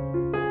sweat.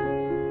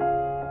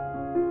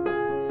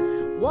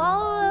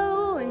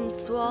 Wallow and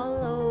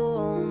swallow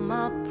all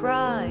my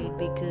pride,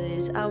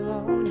 because I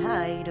won't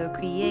hide or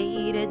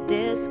create a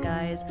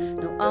disguise.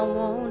 No, I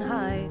won't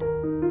hide.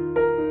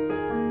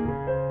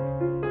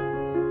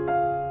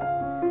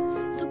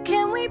 So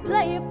can we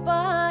play it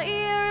by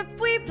ear? If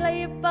we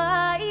play it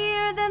by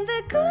ear, then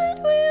the good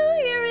will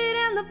hear it,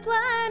 and the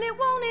planet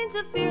won't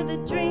interfere. The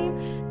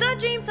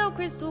dream so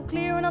crystal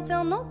clear, and I'll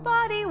tell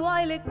nobody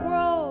while it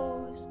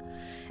grows,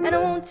 and I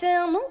won't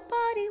tell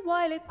nobody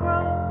while it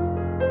grows.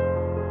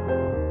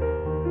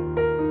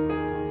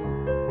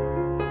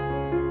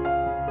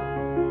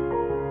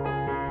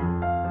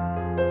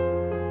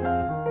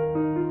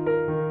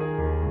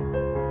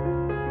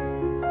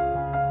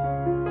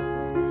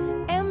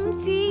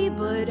 Empty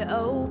but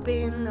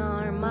open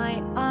are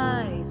my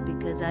eyes,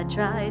 because I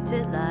tried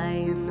to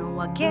lie, and no,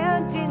 I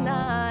can't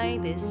deny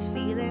this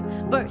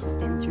feeling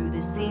bursting through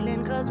the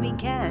ceiling, 'cause we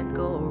can't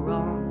go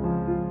wrong.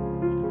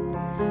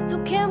 So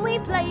can we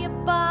play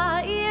it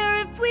by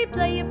ear? If we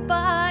play it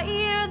by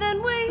ear,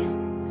 then we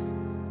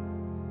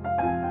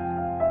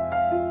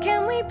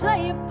can we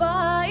play it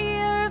by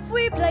ear? If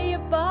we play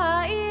it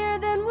by ear,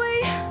 then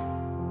we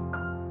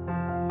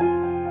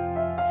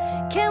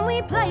can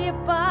we play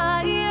it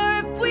by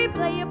ear? If we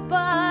play it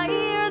by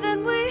ear,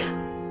 then we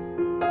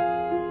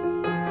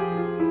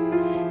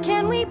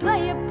can we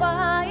play it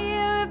by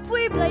ear? If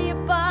we play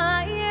it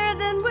by ear,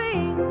 then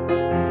we,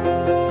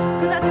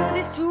 'cause I do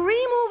this to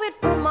remove it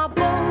from my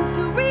bones,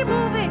 to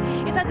remove it.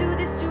 Yes, I do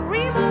this to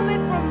remove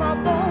it from my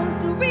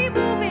bones, to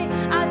remove it.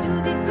 I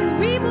do this to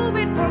remove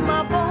it from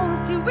my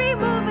bones, to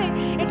remove it.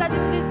 Yes, I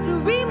do this to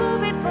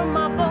remove it from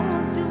my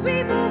bones, to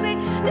remove it.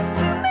 There's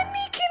too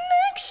many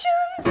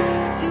connections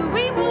to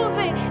remove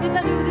it. Yes,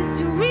 I do this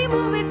to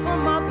remove it from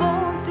my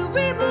bones, to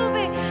remove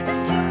it.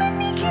 There's too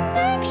many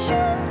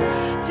connections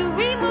to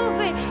remove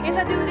it. Yes,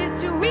 I do this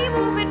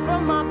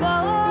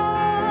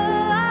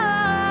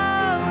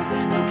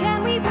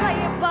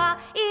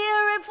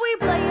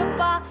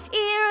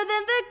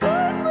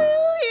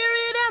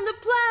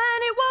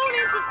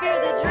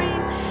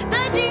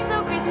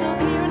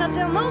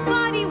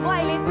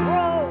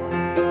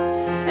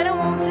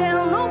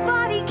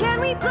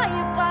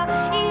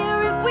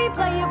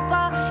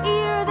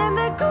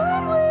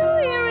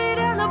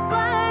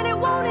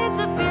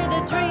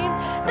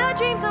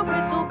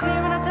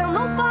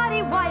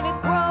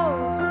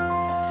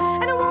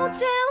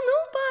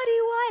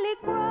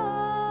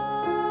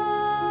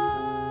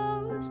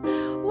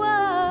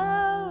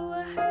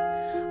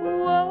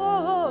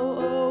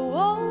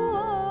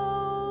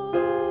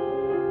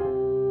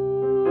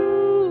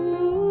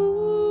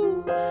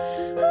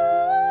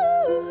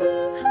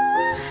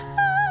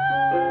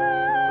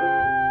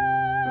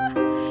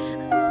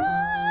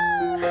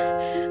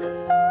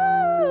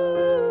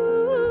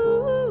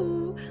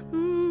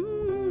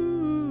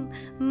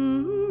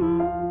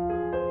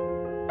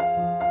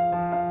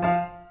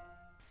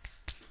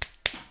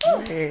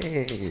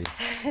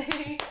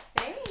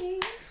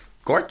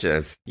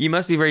gorgeous. You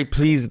must be very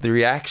pleased with the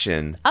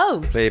reaction.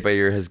 Oh. Play It By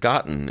Ear has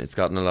gotten. It's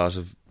gotten a lot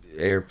of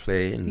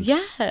airplay. And,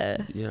 Yeah.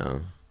 Yeah.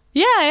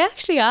 Yeah, I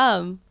actually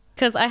am.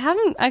 Because I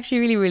haven't actually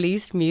really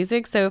released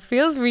music, so it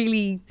feels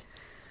really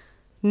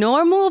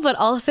normal, but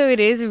also it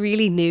is a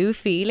really new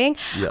feeling.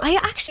 Yeah. I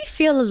actually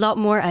feel a lot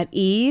more at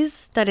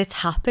ease that it's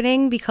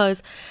happening,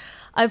 because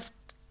I've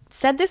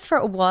said this for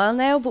a while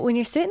now, but when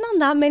you're sitting on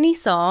that many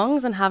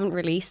songs and haven't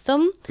released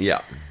them,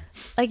 Yeah.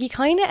 like you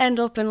kind of end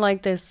up in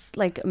like this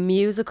like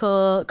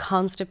musical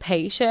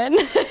constipation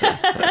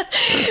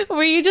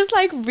where you just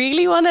like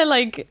really want to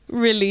like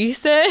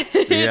release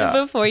it Yeah.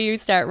 before you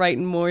start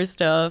writing more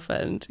stuff.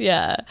 And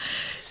yeah,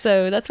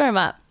 so that's where I'm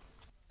at.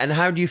 And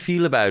how do you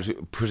feel about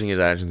putting it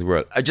out into the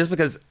world? Just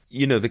because,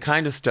 you know, the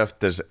kind of stuff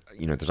that,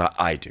 you know, that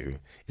I do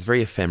is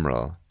very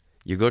ephemeral.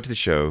 You go to the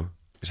show,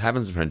 it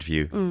happens in front of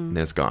you, and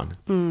then it's gone.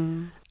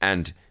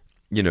 And,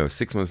 you know,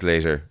 6 months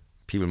later,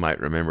 people might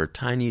remember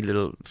tiny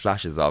little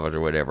flashes of it or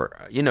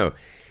whatever, you know.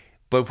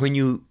 But when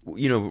you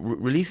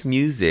release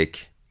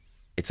music,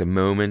 it's a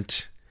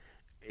moment.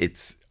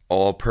 It's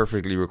all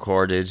perfectly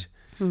recorded.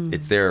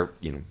 It's there,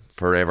 you know,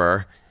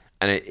 forever.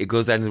 And it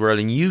goes out into the world,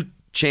 and you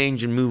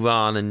change and move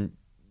on and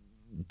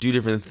do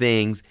different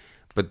things,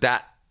 but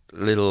that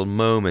little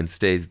moment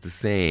stays the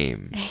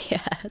same.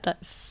 Yeah,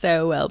 that's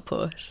so well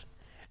put.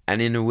 And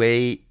in a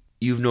way,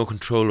 you've no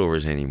control over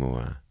it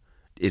anymore.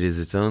 It is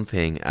its own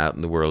thing out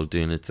in the world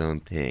doing its own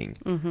thing.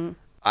 Mm-hmm.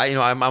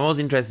 I'm always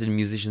interested in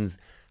musicians,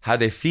 how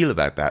they feel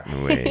about that in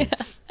a way.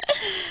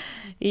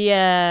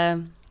 Yeah.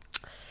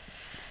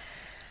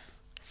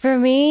 For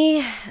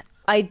me,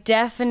 I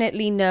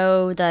definitely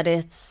know that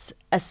it's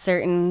a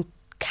certain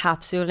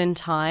capsule in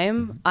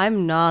time.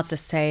 I'm not the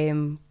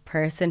same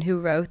person who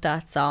wrote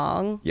that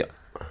song Yeah.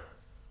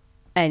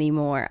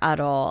 anymore at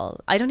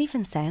all. I don't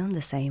even sound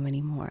the same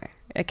anymore.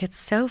 Like, it's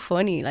so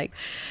funny. Like,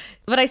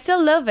 but I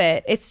still love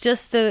it. It's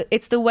just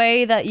it's the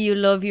way that you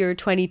love your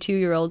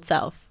 22-year-old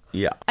self.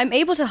 Yeah. I'm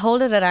able to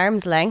hold it at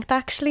arm's length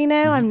actually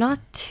now. I'm not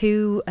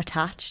too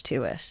attached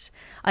to it.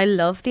 I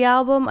love the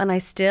album and I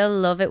still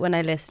love it when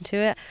I listen to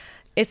it.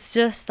 It's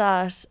just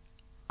that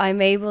I'm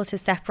able to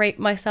separate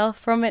myself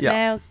from it Yeah.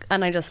 now,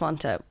 and I just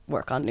want to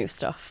work on new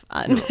stuff.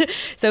 And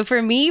so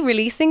for me,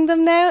 releasing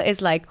them now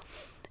is like,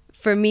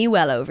 for me,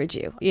 well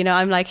overdue. You know,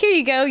 I'm like, here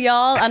you go,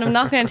 y'all. And I'm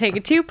not going to take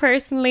it too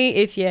personally.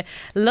 If you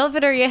love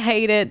it or you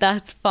hate it,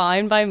 that's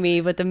fine by me.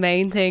 But the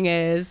main thing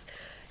is,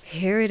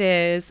 here it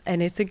is,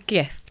 and it's a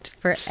gift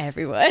for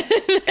everyone.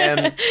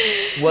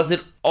 Was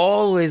it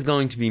always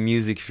going to be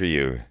music for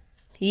you?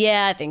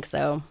 Yeah, I think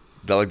so.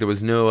 Like there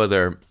was no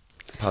other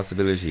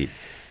possibility?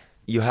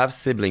 You have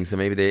siblings, so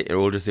maybe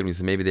older siblings,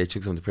 so maybe they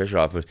took some of the pressure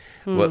off.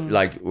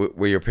 But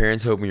were your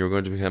parents hoping you were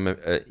going to become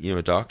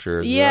a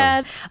doctor as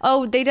Yeah. well?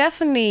 Oh, they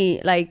definitely,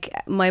 like,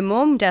 my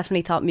mum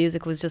definitely thought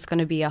music was just going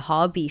to be a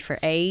hobby for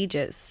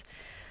ages.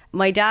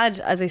 My dad,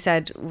 as I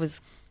said,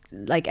 was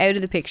like out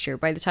of the picture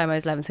by the time I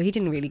was 11, so he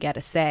didn't really get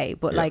a say.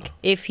 But like,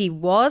 if he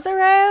was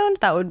around,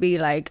 that would be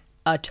like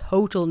a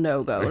total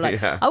no-go.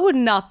 Like, I would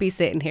not be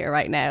sitting here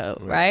right now,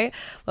 right?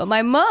 But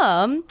my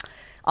mum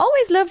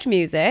always loved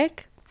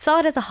music. Saw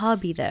it as a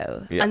hobby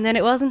though. Yeah. And then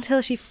it wasn't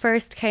until she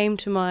first came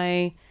to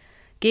my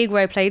gig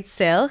where I played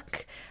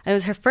Silk, and it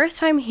was her first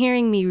time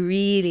hearing me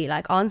really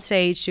like on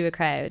stage to a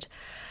crowd.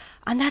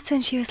 And that's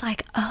when she was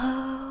like,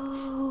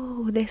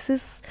 oh, this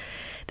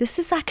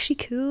is actually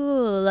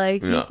cool.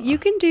 Like, you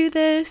can do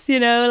this, you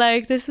know,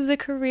 like this is a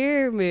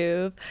career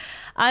move.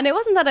 And it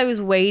wasn't that I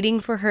was waiting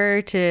for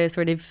her to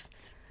sort of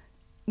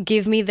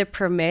give me the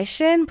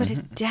permission, but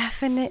it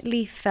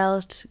definitely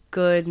felt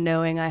good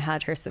knowing I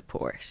had her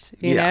support,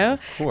 you know?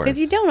 Of course. Because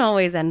you don't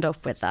always end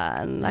up with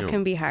that, and that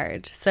can be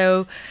hard.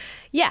 So,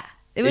 yeah.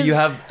 It was, you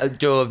have,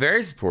 Joe, a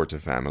very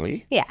supportive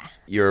family. Yeah.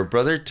 Your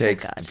brother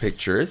takes the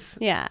pictures.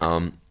 Yeah.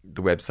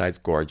 The website's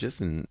gorgeous.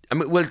 And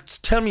well,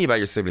 tell me about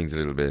your siblings a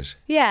little bit.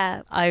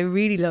 Yeah. I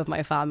really love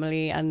my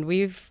family, and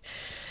we've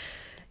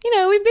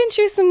been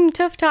through some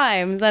tough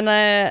times, and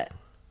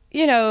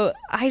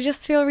I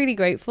just feel really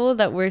grateful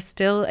that we're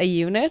still a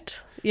unit,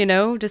 you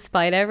know,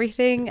 despite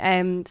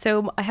everything.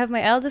 So I have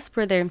my eldest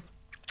brother,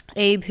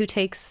 Abe, who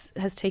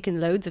has taken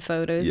loads of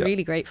photos,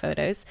 really great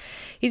photos.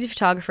 He's a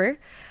photographer.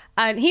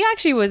 And he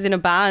actually was in a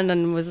band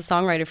and was a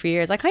songwriter for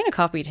years. I kind of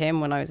copied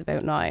him when I was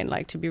about 9,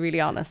 like, to be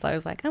really honest. I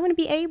was like, I want to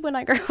be Abe when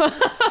I grow up.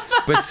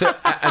 But so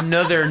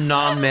another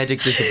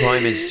non-medic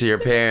disappointment to your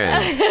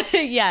parents.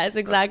 Yes,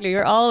 exactly.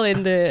 We're all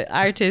in the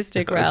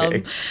artistic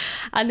realm.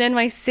 And then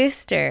my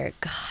sister,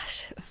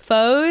 gosh,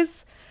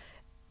 Foz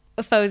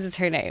is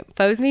her name.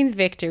 Foz means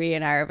victory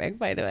in Arabic,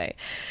 by the way.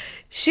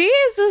 She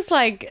is just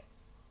like,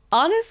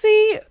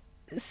 honestly,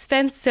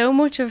 spent so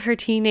much of her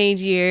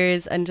teenage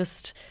years and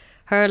just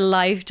her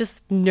life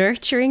just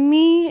nurturing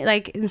me,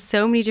 like, in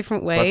so many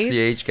different ways. What's the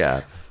age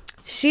gap?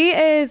 She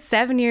is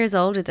 7 years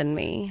older than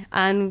me,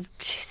 and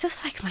she's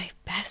just like my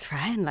best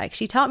friend. Like,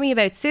 she taught me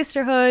about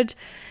sisterhood.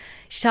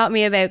 She taught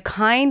me about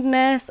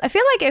kindness. I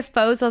feel like if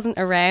Foz wasn't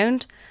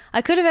around,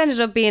 I could have ended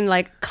up being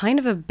like kind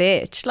of a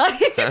bitch, like,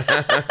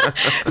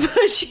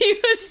 but she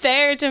was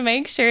there to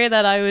make sure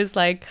that I was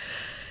like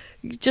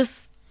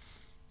just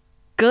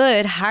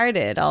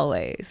good-hearted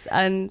always.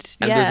 And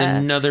there's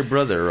another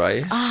brother,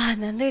 right?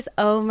 And then there's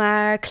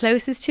Omar,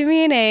 closest to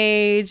me in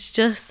age,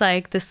 just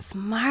like the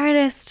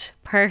smartest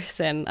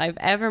person I've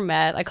ever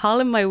met. I call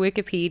him my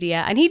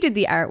Wikipedia, and he did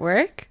the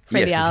artwork for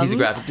Yes, the 'cause album. he's a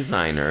graphic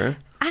designer.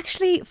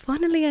 Actually,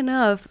 funnily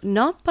enough,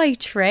 not by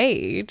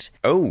trade,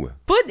 Oh,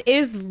 but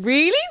is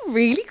really,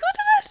 really good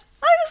at it.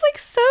 I was like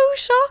so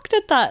shocked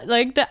at that.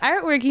 Like the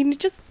artwork, he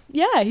just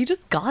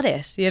got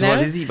it, you so know?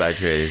 what is he by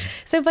trade?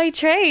 So by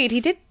trade, he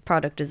did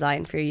product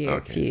design for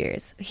a few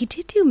years. He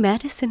did do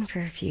medicine for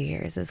a few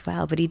years as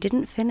well, but he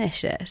didn't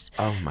finish it.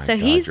 Oh my so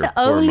God, he's your the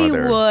poor only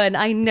mother. one.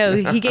 I know.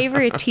 He gave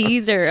her a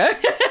teaser.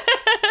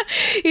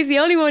 He's the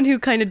only one who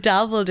kind of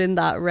dabbled in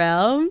that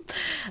realm.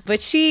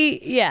 But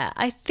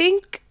I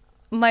think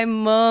my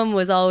mum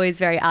was always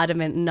very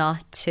adamant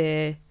not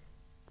to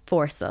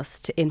force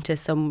us into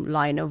some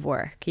line of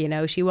work. You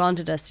know, she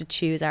wanted us to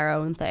choose our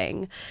own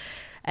thing.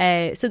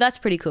 So that's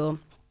pretty cool.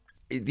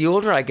 The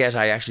older I get,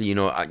 I actually, you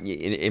know,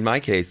 in my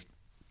case,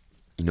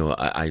 you know,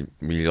 I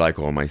really like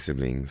all my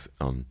siblings.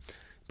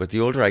 But the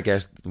older I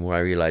get, the more I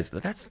realize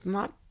that that's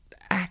not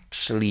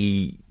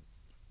actually,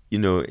 you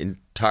know,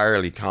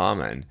 entirely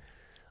common.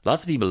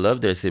 Lots of people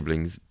love their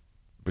siblings,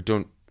 but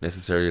don't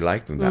necessarily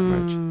like them that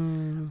much.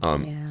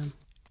 Yeah.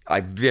 I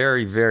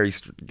very, very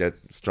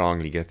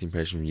strongly get the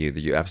impression from you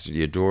that you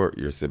absolutely adore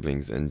your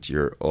siblings and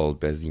you're all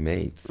busy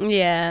mates.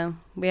 Yeah,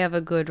 we have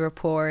a good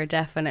rapport,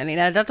 definitely.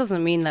 Now, that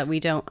doesn't mean that we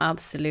don't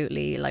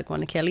absolutely like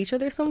want to kill each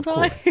other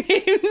sometimes.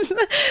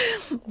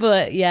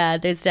 But yeah,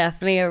 there's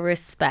definitely a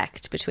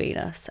respect between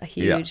us, a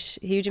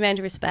huge amount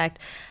of respect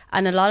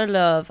and a lot of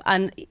love.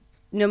 And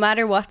no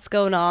matter what's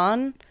going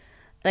on,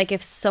 like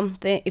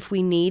if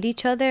we need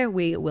each other,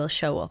 we will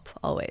show up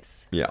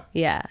always. Yeah.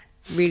 Yeah.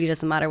 Really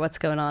doesn't matter what's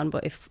going on,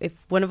 but if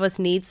one of us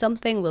needs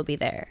something, we'll be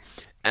there.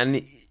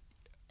 And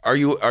are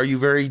you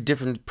very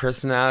different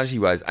personality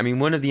wise? I mean,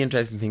 one of the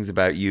interesting things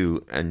about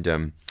you,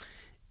 and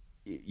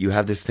you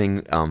have this thing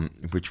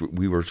which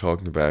we were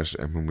talking about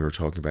when we were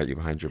talking about you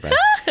behind your back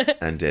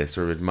and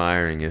sort of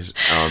admiring it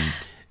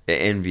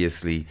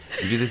enviously.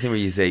 You do this thing where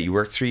you say you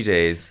work 3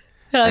 days.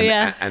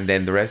 And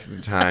then the rest of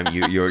the time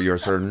you're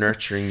sort of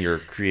nurturing your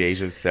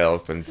creative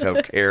self and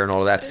self-care and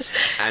all that,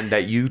 and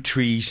that you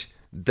treat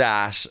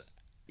that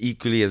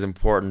equally as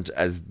important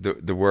as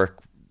the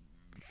work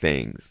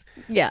things.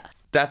 Yeah.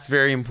 That's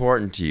very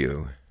important to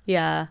you.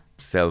 Yeah.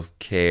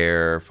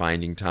 Self-care,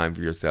 finding time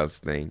for yourself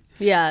thing.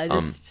 Yeah,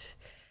 just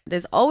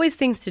there's always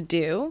things to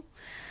do,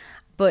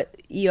 but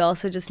you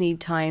also just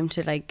need time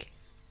to like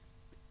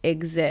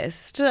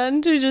exist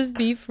and to just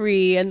be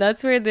free, and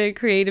that's where the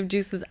creative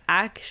juices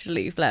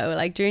actually flow,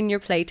 like during your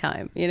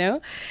playtime, you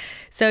know?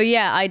 So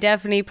yeah, I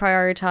definitely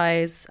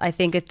prioritize, I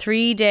think, a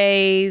 3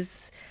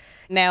 days.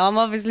 Now, I'm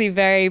obviously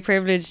very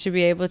privileged to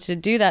be able to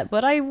do that,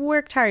 but I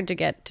worked hard to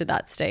get to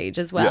that stage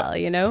as well,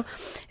 you know?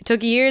 It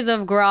took years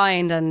of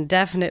grind and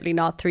definitely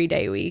not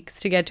 3-day weeks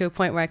to get to a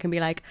point where I can be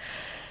like,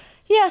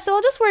 yeah, so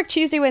I'll just work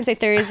Tuesday, Wednesday,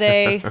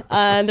 Thursday,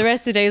 and the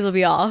rest of the days will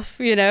be off,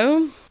 you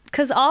know?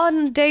 Because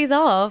on days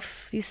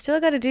off, you still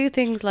got to do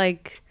things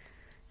like,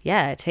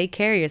 take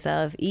care of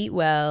yourself, eat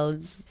well,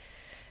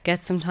 get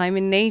some time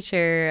in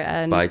nature,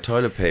 and buy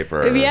toilet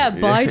paper.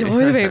 Buy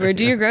toilet paper,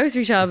 do your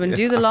grocery shopping,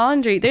 do the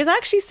laundry. There's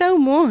actually so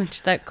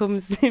much that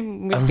comes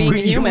in with being a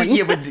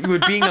human.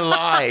 With being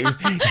alive.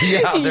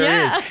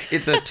 There is.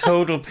 It's a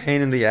total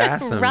pain in the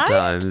ass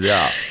sometimes.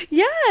 Right?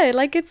 Yeah,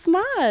 like it's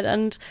mad.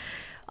 And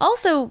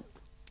also,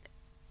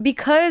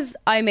 because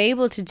I'm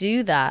able to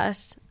do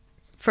that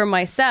for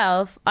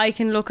myself, I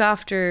can look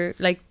after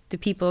like the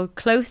people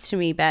close to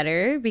me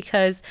better,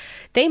 because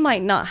they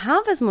might not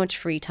have as much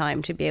free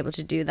time to be able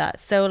to do that.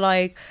 So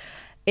like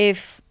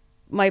if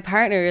my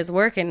partner is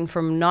working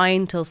from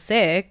 9 till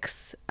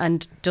 6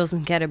 and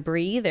doesn't get a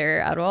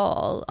breather at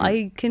all,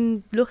 I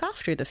can look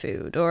after the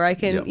food, or I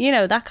can, you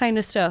know, that kind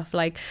of stuff.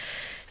 Like,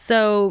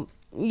 so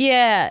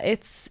yeah,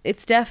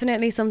 it's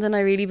definitely something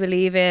I really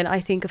believe in. I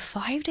think a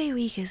 5-day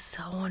week is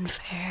so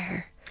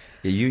unfair.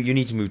 Yeah, you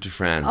need to move to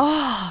France.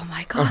 Oh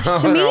my gosh,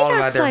 to me They're all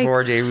that's about their like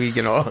 4-day week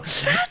and all.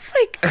 That's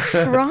like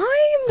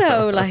crime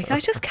though. Like, I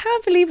just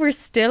can't believe we're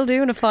still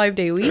doing a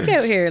 5-day week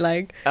out here.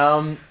 Like,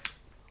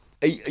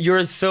 you're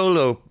a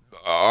solo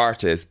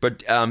artist,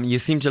 but you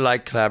seem to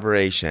like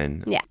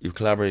collaboration. Yeah, you've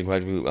collaborated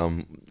quite.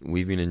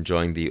 We've been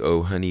enjoying the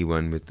Oh Honey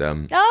one with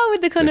them.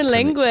 with the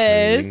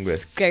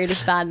Cunnilinguists.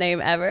 Greatest band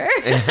name ever.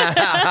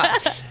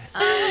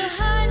 Oh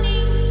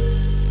honey,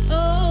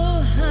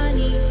 oh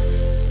honey,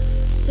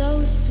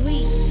 so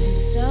sweet and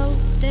so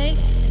thick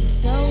and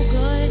so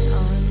good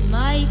on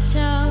my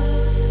tongue.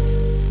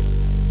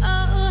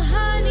 Oh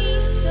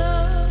honey,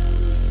 so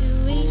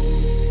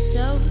sweet,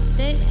 so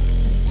thick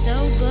and so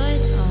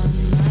good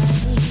on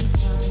my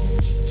tongue.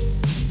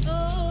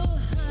 Oh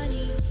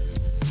honey,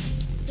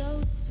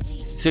 so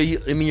sweet. So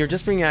you're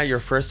just bringing out your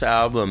first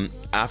album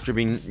after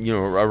being,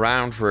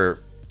 around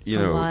for, A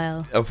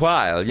while. a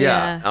while,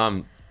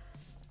 yeah.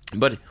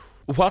 But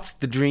what's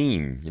the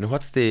dream? You know,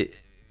 what's the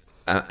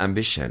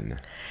ambition?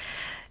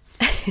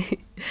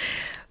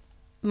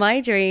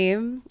 My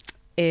dream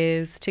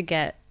is to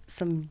get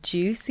some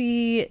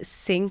juicy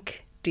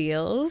sync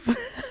deals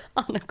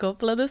on a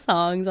couple of the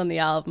songs on the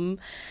album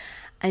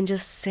and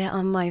just sit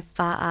on my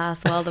fat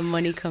ass while the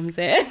money comes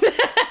in.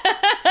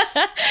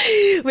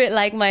 With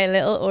like my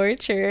little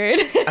orchard.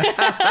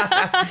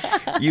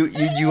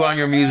 you on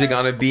your music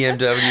on a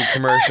BMW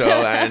commercial,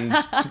 and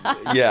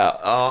yeah.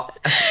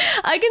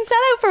 I can sell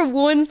out for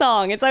one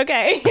song, it's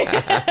okay.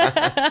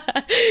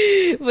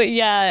 But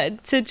yeah,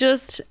 to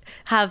just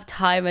have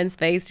time and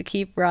space to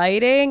keep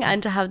writing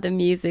and to have the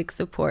music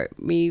support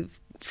me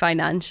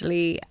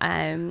financially,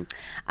 and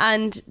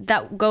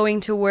that going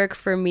to work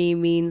for me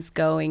means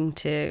going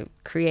to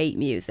create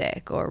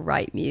music or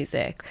write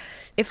music.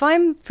 If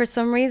I'm for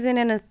some reason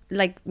in a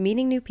like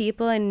meeting new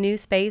people in new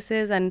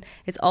spaces and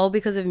it's all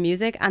because of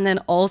music and then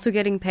also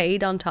getting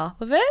paid on top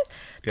of it,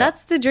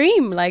 that's the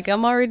dream. Like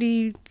I'm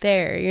already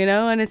there, you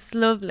know, and it's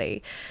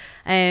lovely.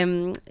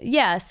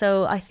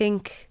 So I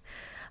think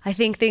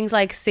things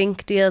like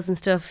sync deals and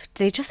stuff,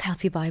 they just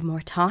help you buy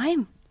more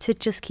time to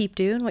just keep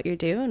doing what you're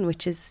doing,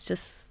 which is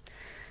just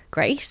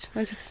great.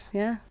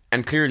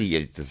 And clearly you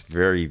have this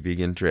very big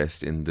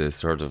interest in the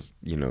sort of,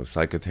 you know,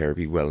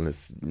 psychotherapy,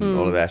 wellness,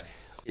 all of that.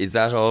 Is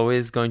that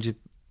always going to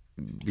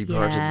be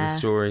part of the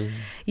story?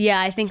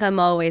 Yeah, I think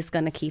I'm always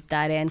going to keep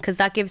that in because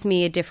that gives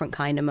me a different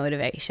kind of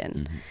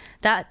motivation.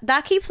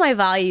 That keeps my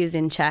values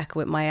in check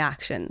with my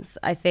actions.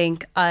 I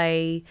think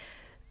I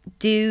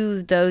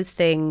do those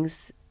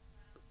things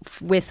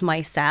with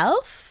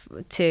myself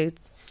to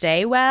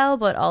stay well,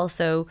 but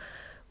also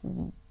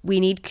we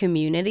need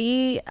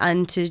community,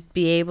 and to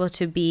be able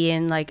to be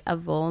in like a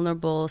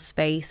vulnerable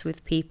space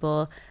with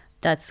people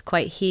that's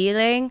quite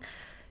healing,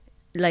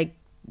 like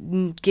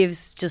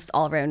gives just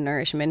all round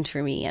nourishment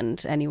for me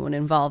and anyone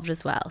involved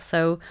as well.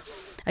 So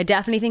I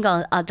definitely think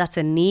that's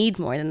a need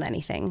more than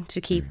anything, to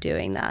keep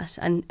doing that,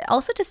 and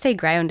also to stay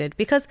grounded,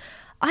 because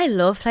I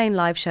love playing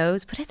live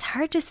shows, but it's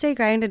hard to stay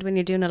grounded when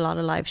you're doing a lot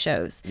of live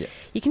shows.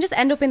 You can just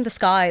end up in the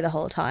sky the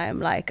whole time,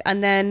 like,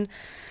 and then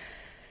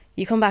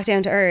you come back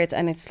down to earth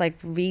and it's like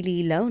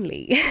really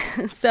lonely.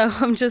 So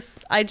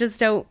I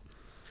don't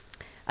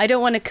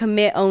want to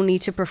commit only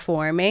to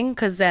performing,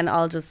 because then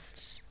I'll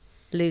just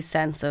lose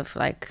sense of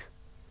like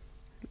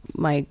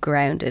my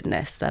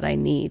groundedness that I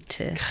need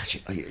to. God,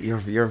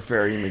 you're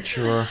very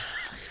mature.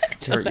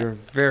 You're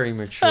very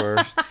mature.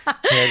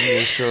 Head on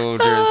your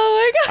shoulders.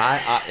 Oh my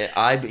God.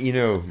 I you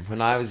know,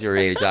 when I was your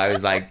age, I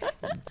was like,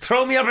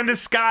 throw me up in the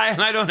sky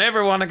and I don't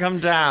ever want to come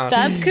down.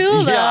 That's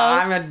cool though.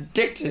 Yeah, I'm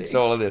addicted to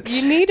all of this.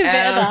 You need a bit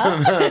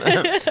of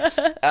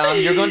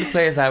that. You're going to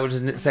play us out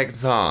with a second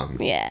song.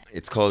 Yeah.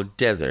 It's called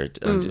Desert.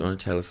 Do you want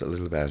to tell us a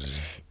little about it?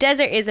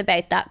 Desert is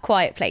about that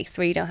quiet place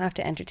where you don't have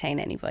to entertain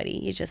anybody.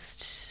 You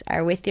just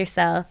are with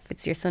yourself.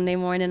 It's your Sunday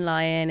morning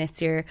lion.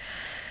 It's your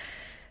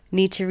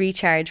need to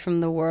recharge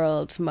from the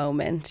world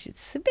moment.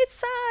 It's a bit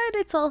sad.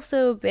 It's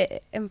also a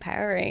bit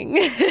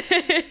empowering.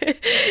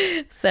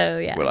 So,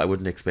 yeah. Well, I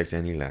wouldn't expect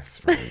any less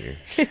from you.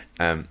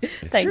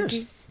 Thank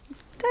you.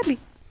 Deadly.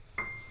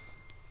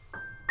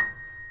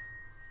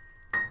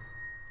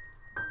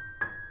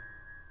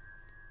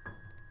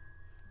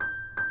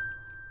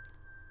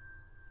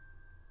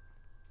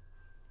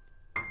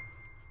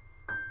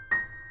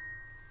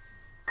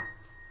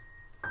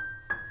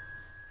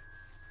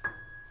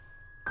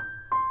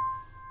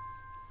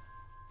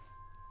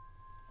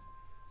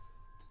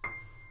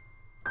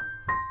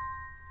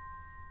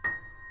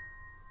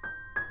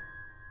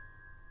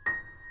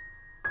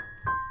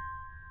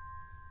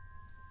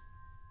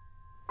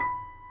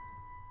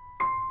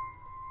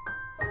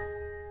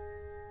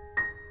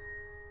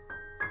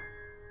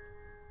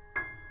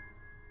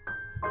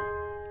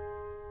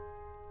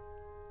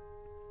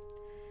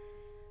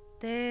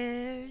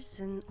 There's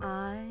an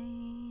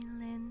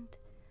island,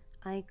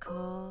 I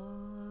call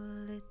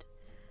it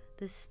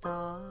the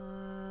star.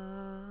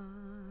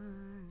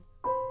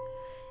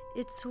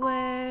 It's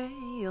where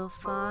you'll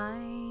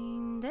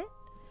find it,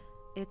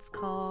 it's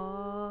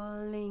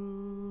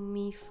calling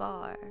me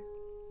far.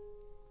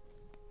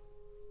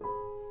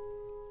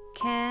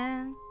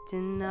 Can't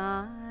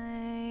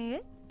deny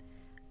it,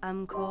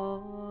 I'm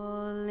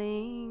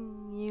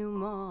calling you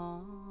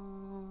mom.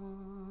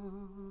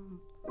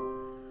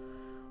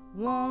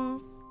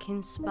 Won't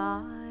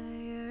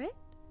conspire it,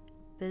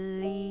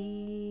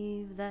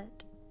 believe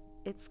that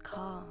it's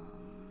calm.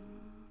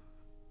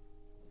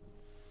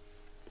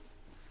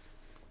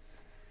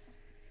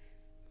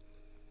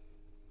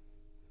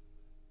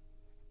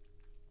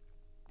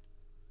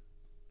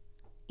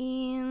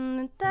 In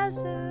the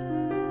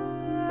desert,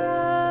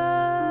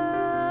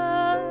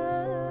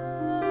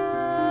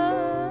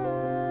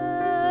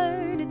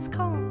 it's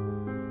calm.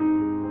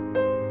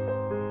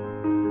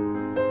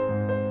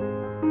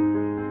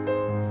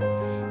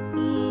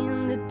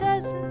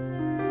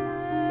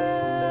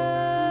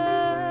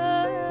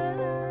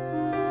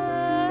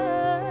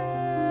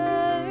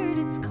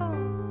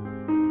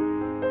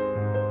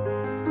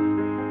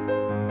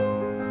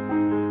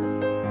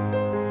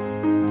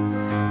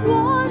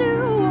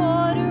 Water,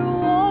 water,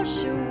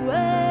 wash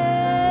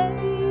away.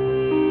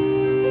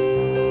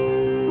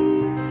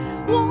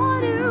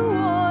 Water,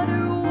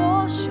 water,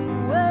 wash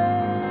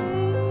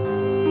away.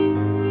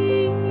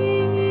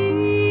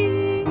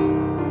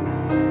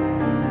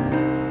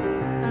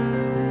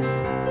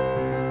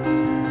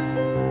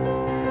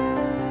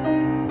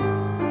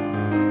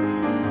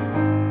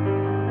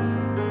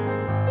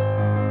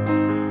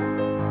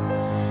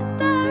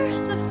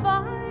 There's a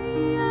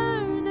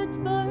fire that's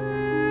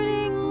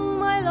burning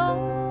my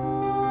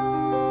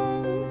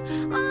lungs.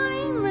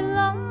 I'm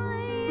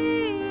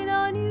relying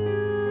on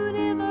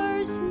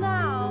universe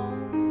now.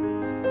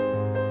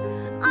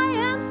 I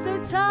am so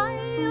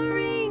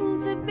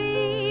tiring to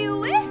be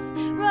with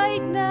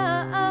right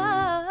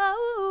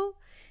now.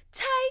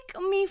 Take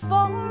me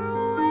far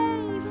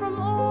away from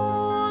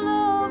all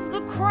of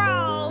the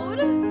crowd.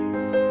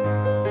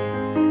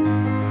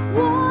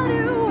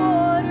 Water,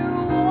 water,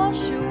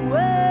 wash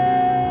away.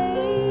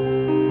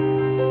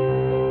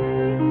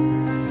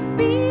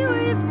 Be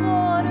with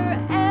water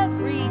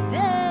every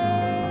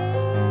day.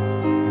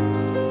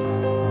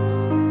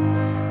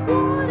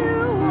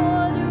 Water,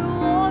 water,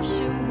 wash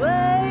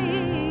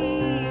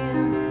away.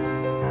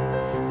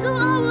 So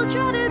I will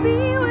try to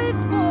be with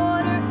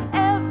water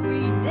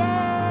every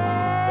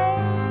day.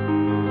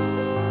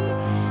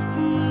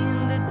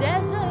 In the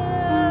desert,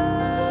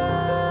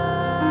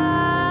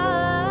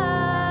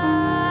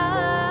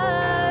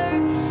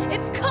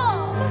 it's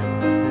calm.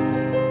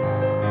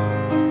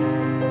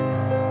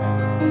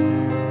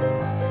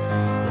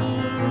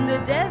 In the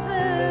desert,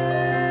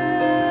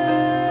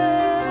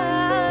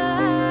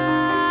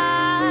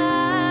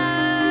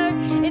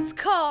 it's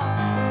calm.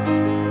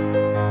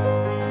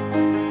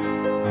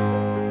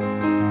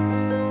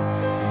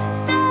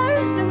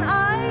 There's an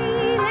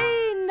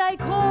island, I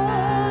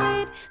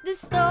call it the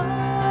stars.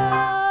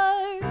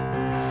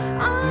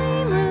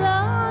 I'm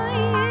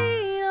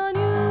relying on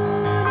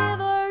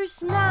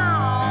universe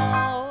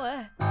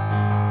now.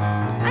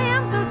 I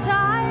am so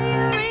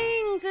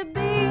tiring to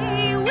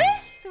be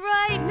with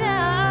right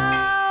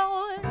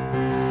now.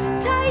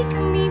 Take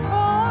me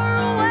far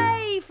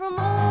away from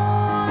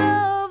all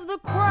of the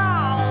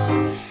crowd.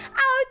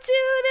 Out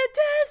to the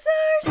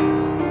desert.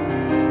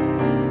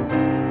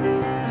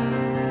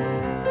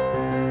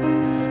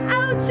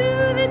 Out to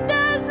the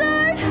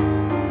desert.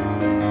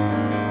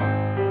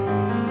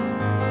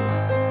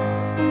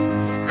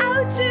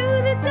 Out to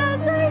the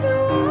desert. Oh.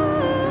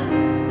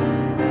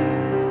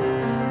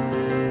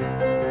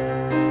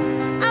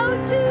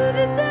 Out to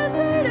the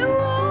desert. Oh.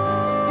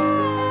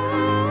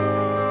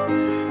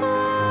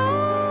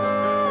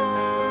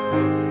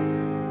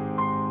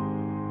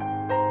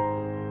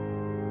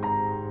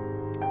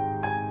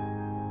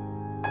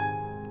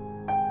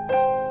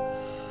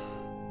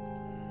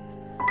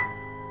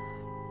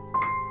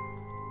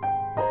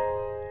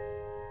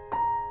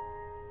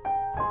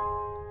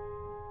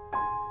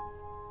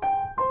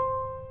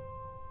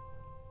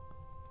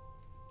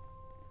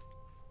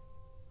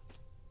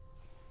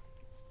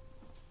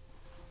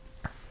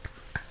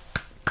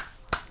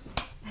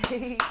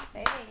 Hey.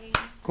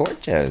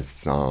 Gorgeous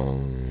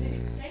song.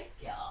 Thank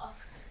you.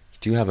 You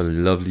do have a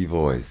lovely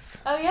voice.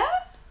 Oh yeah?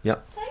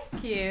 Yep.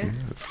 Thank you.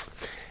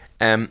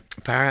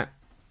 Farah,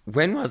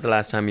 when was the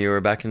last time you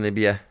were back in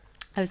Libya?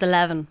 I was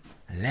 11.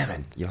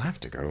 11. You'll have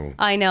to go.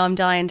 I know, I'm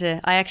dying to.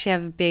 I actually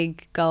have a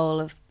big goal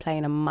of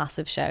playing a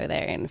massive show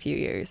there in a few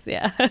years.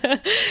 Yeah.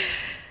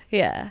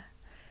 Yeah.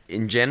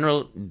 In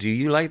general, do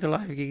you like the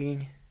live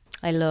gigging?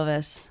 I love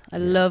it. I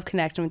love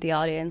connecting with the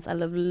audience. I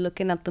love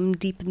looking at them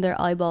deep in their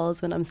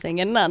eyeballs when I'm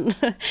singing, and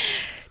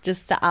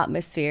just the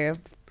atmosphere of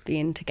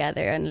being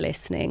together and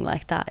listening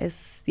like that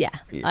is, yeah.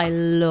 I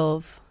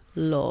love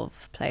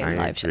playing I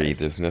live agree. shows.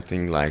 There's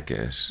nothing like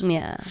it.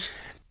 Yeah.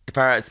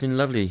 Farah, it's been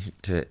lovely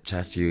to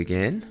chat to you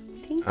again.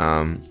 Thank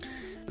you.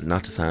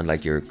 Not to sound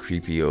like you're a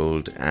creepy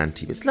old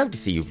auntie, but it's lovely to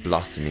see you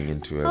blossoming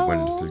into a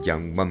wonderful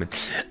young woman.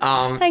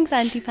 Thanks,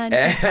 Auntie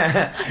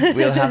Panty.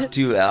 We'll have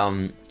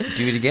to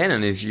do it again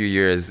in a few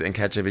years and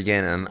catch up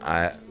again. And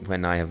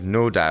when I have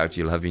no doubt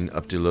you'll have been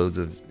up to loads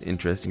of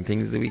interesting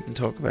things that we can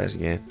talk about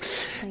again.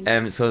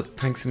 So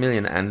thanks a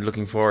million, and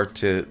looking forward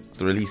to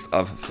the release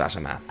of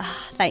Fatima.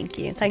 Thank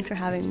you. Thanks for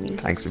having me.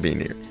 Thanks for being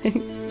here.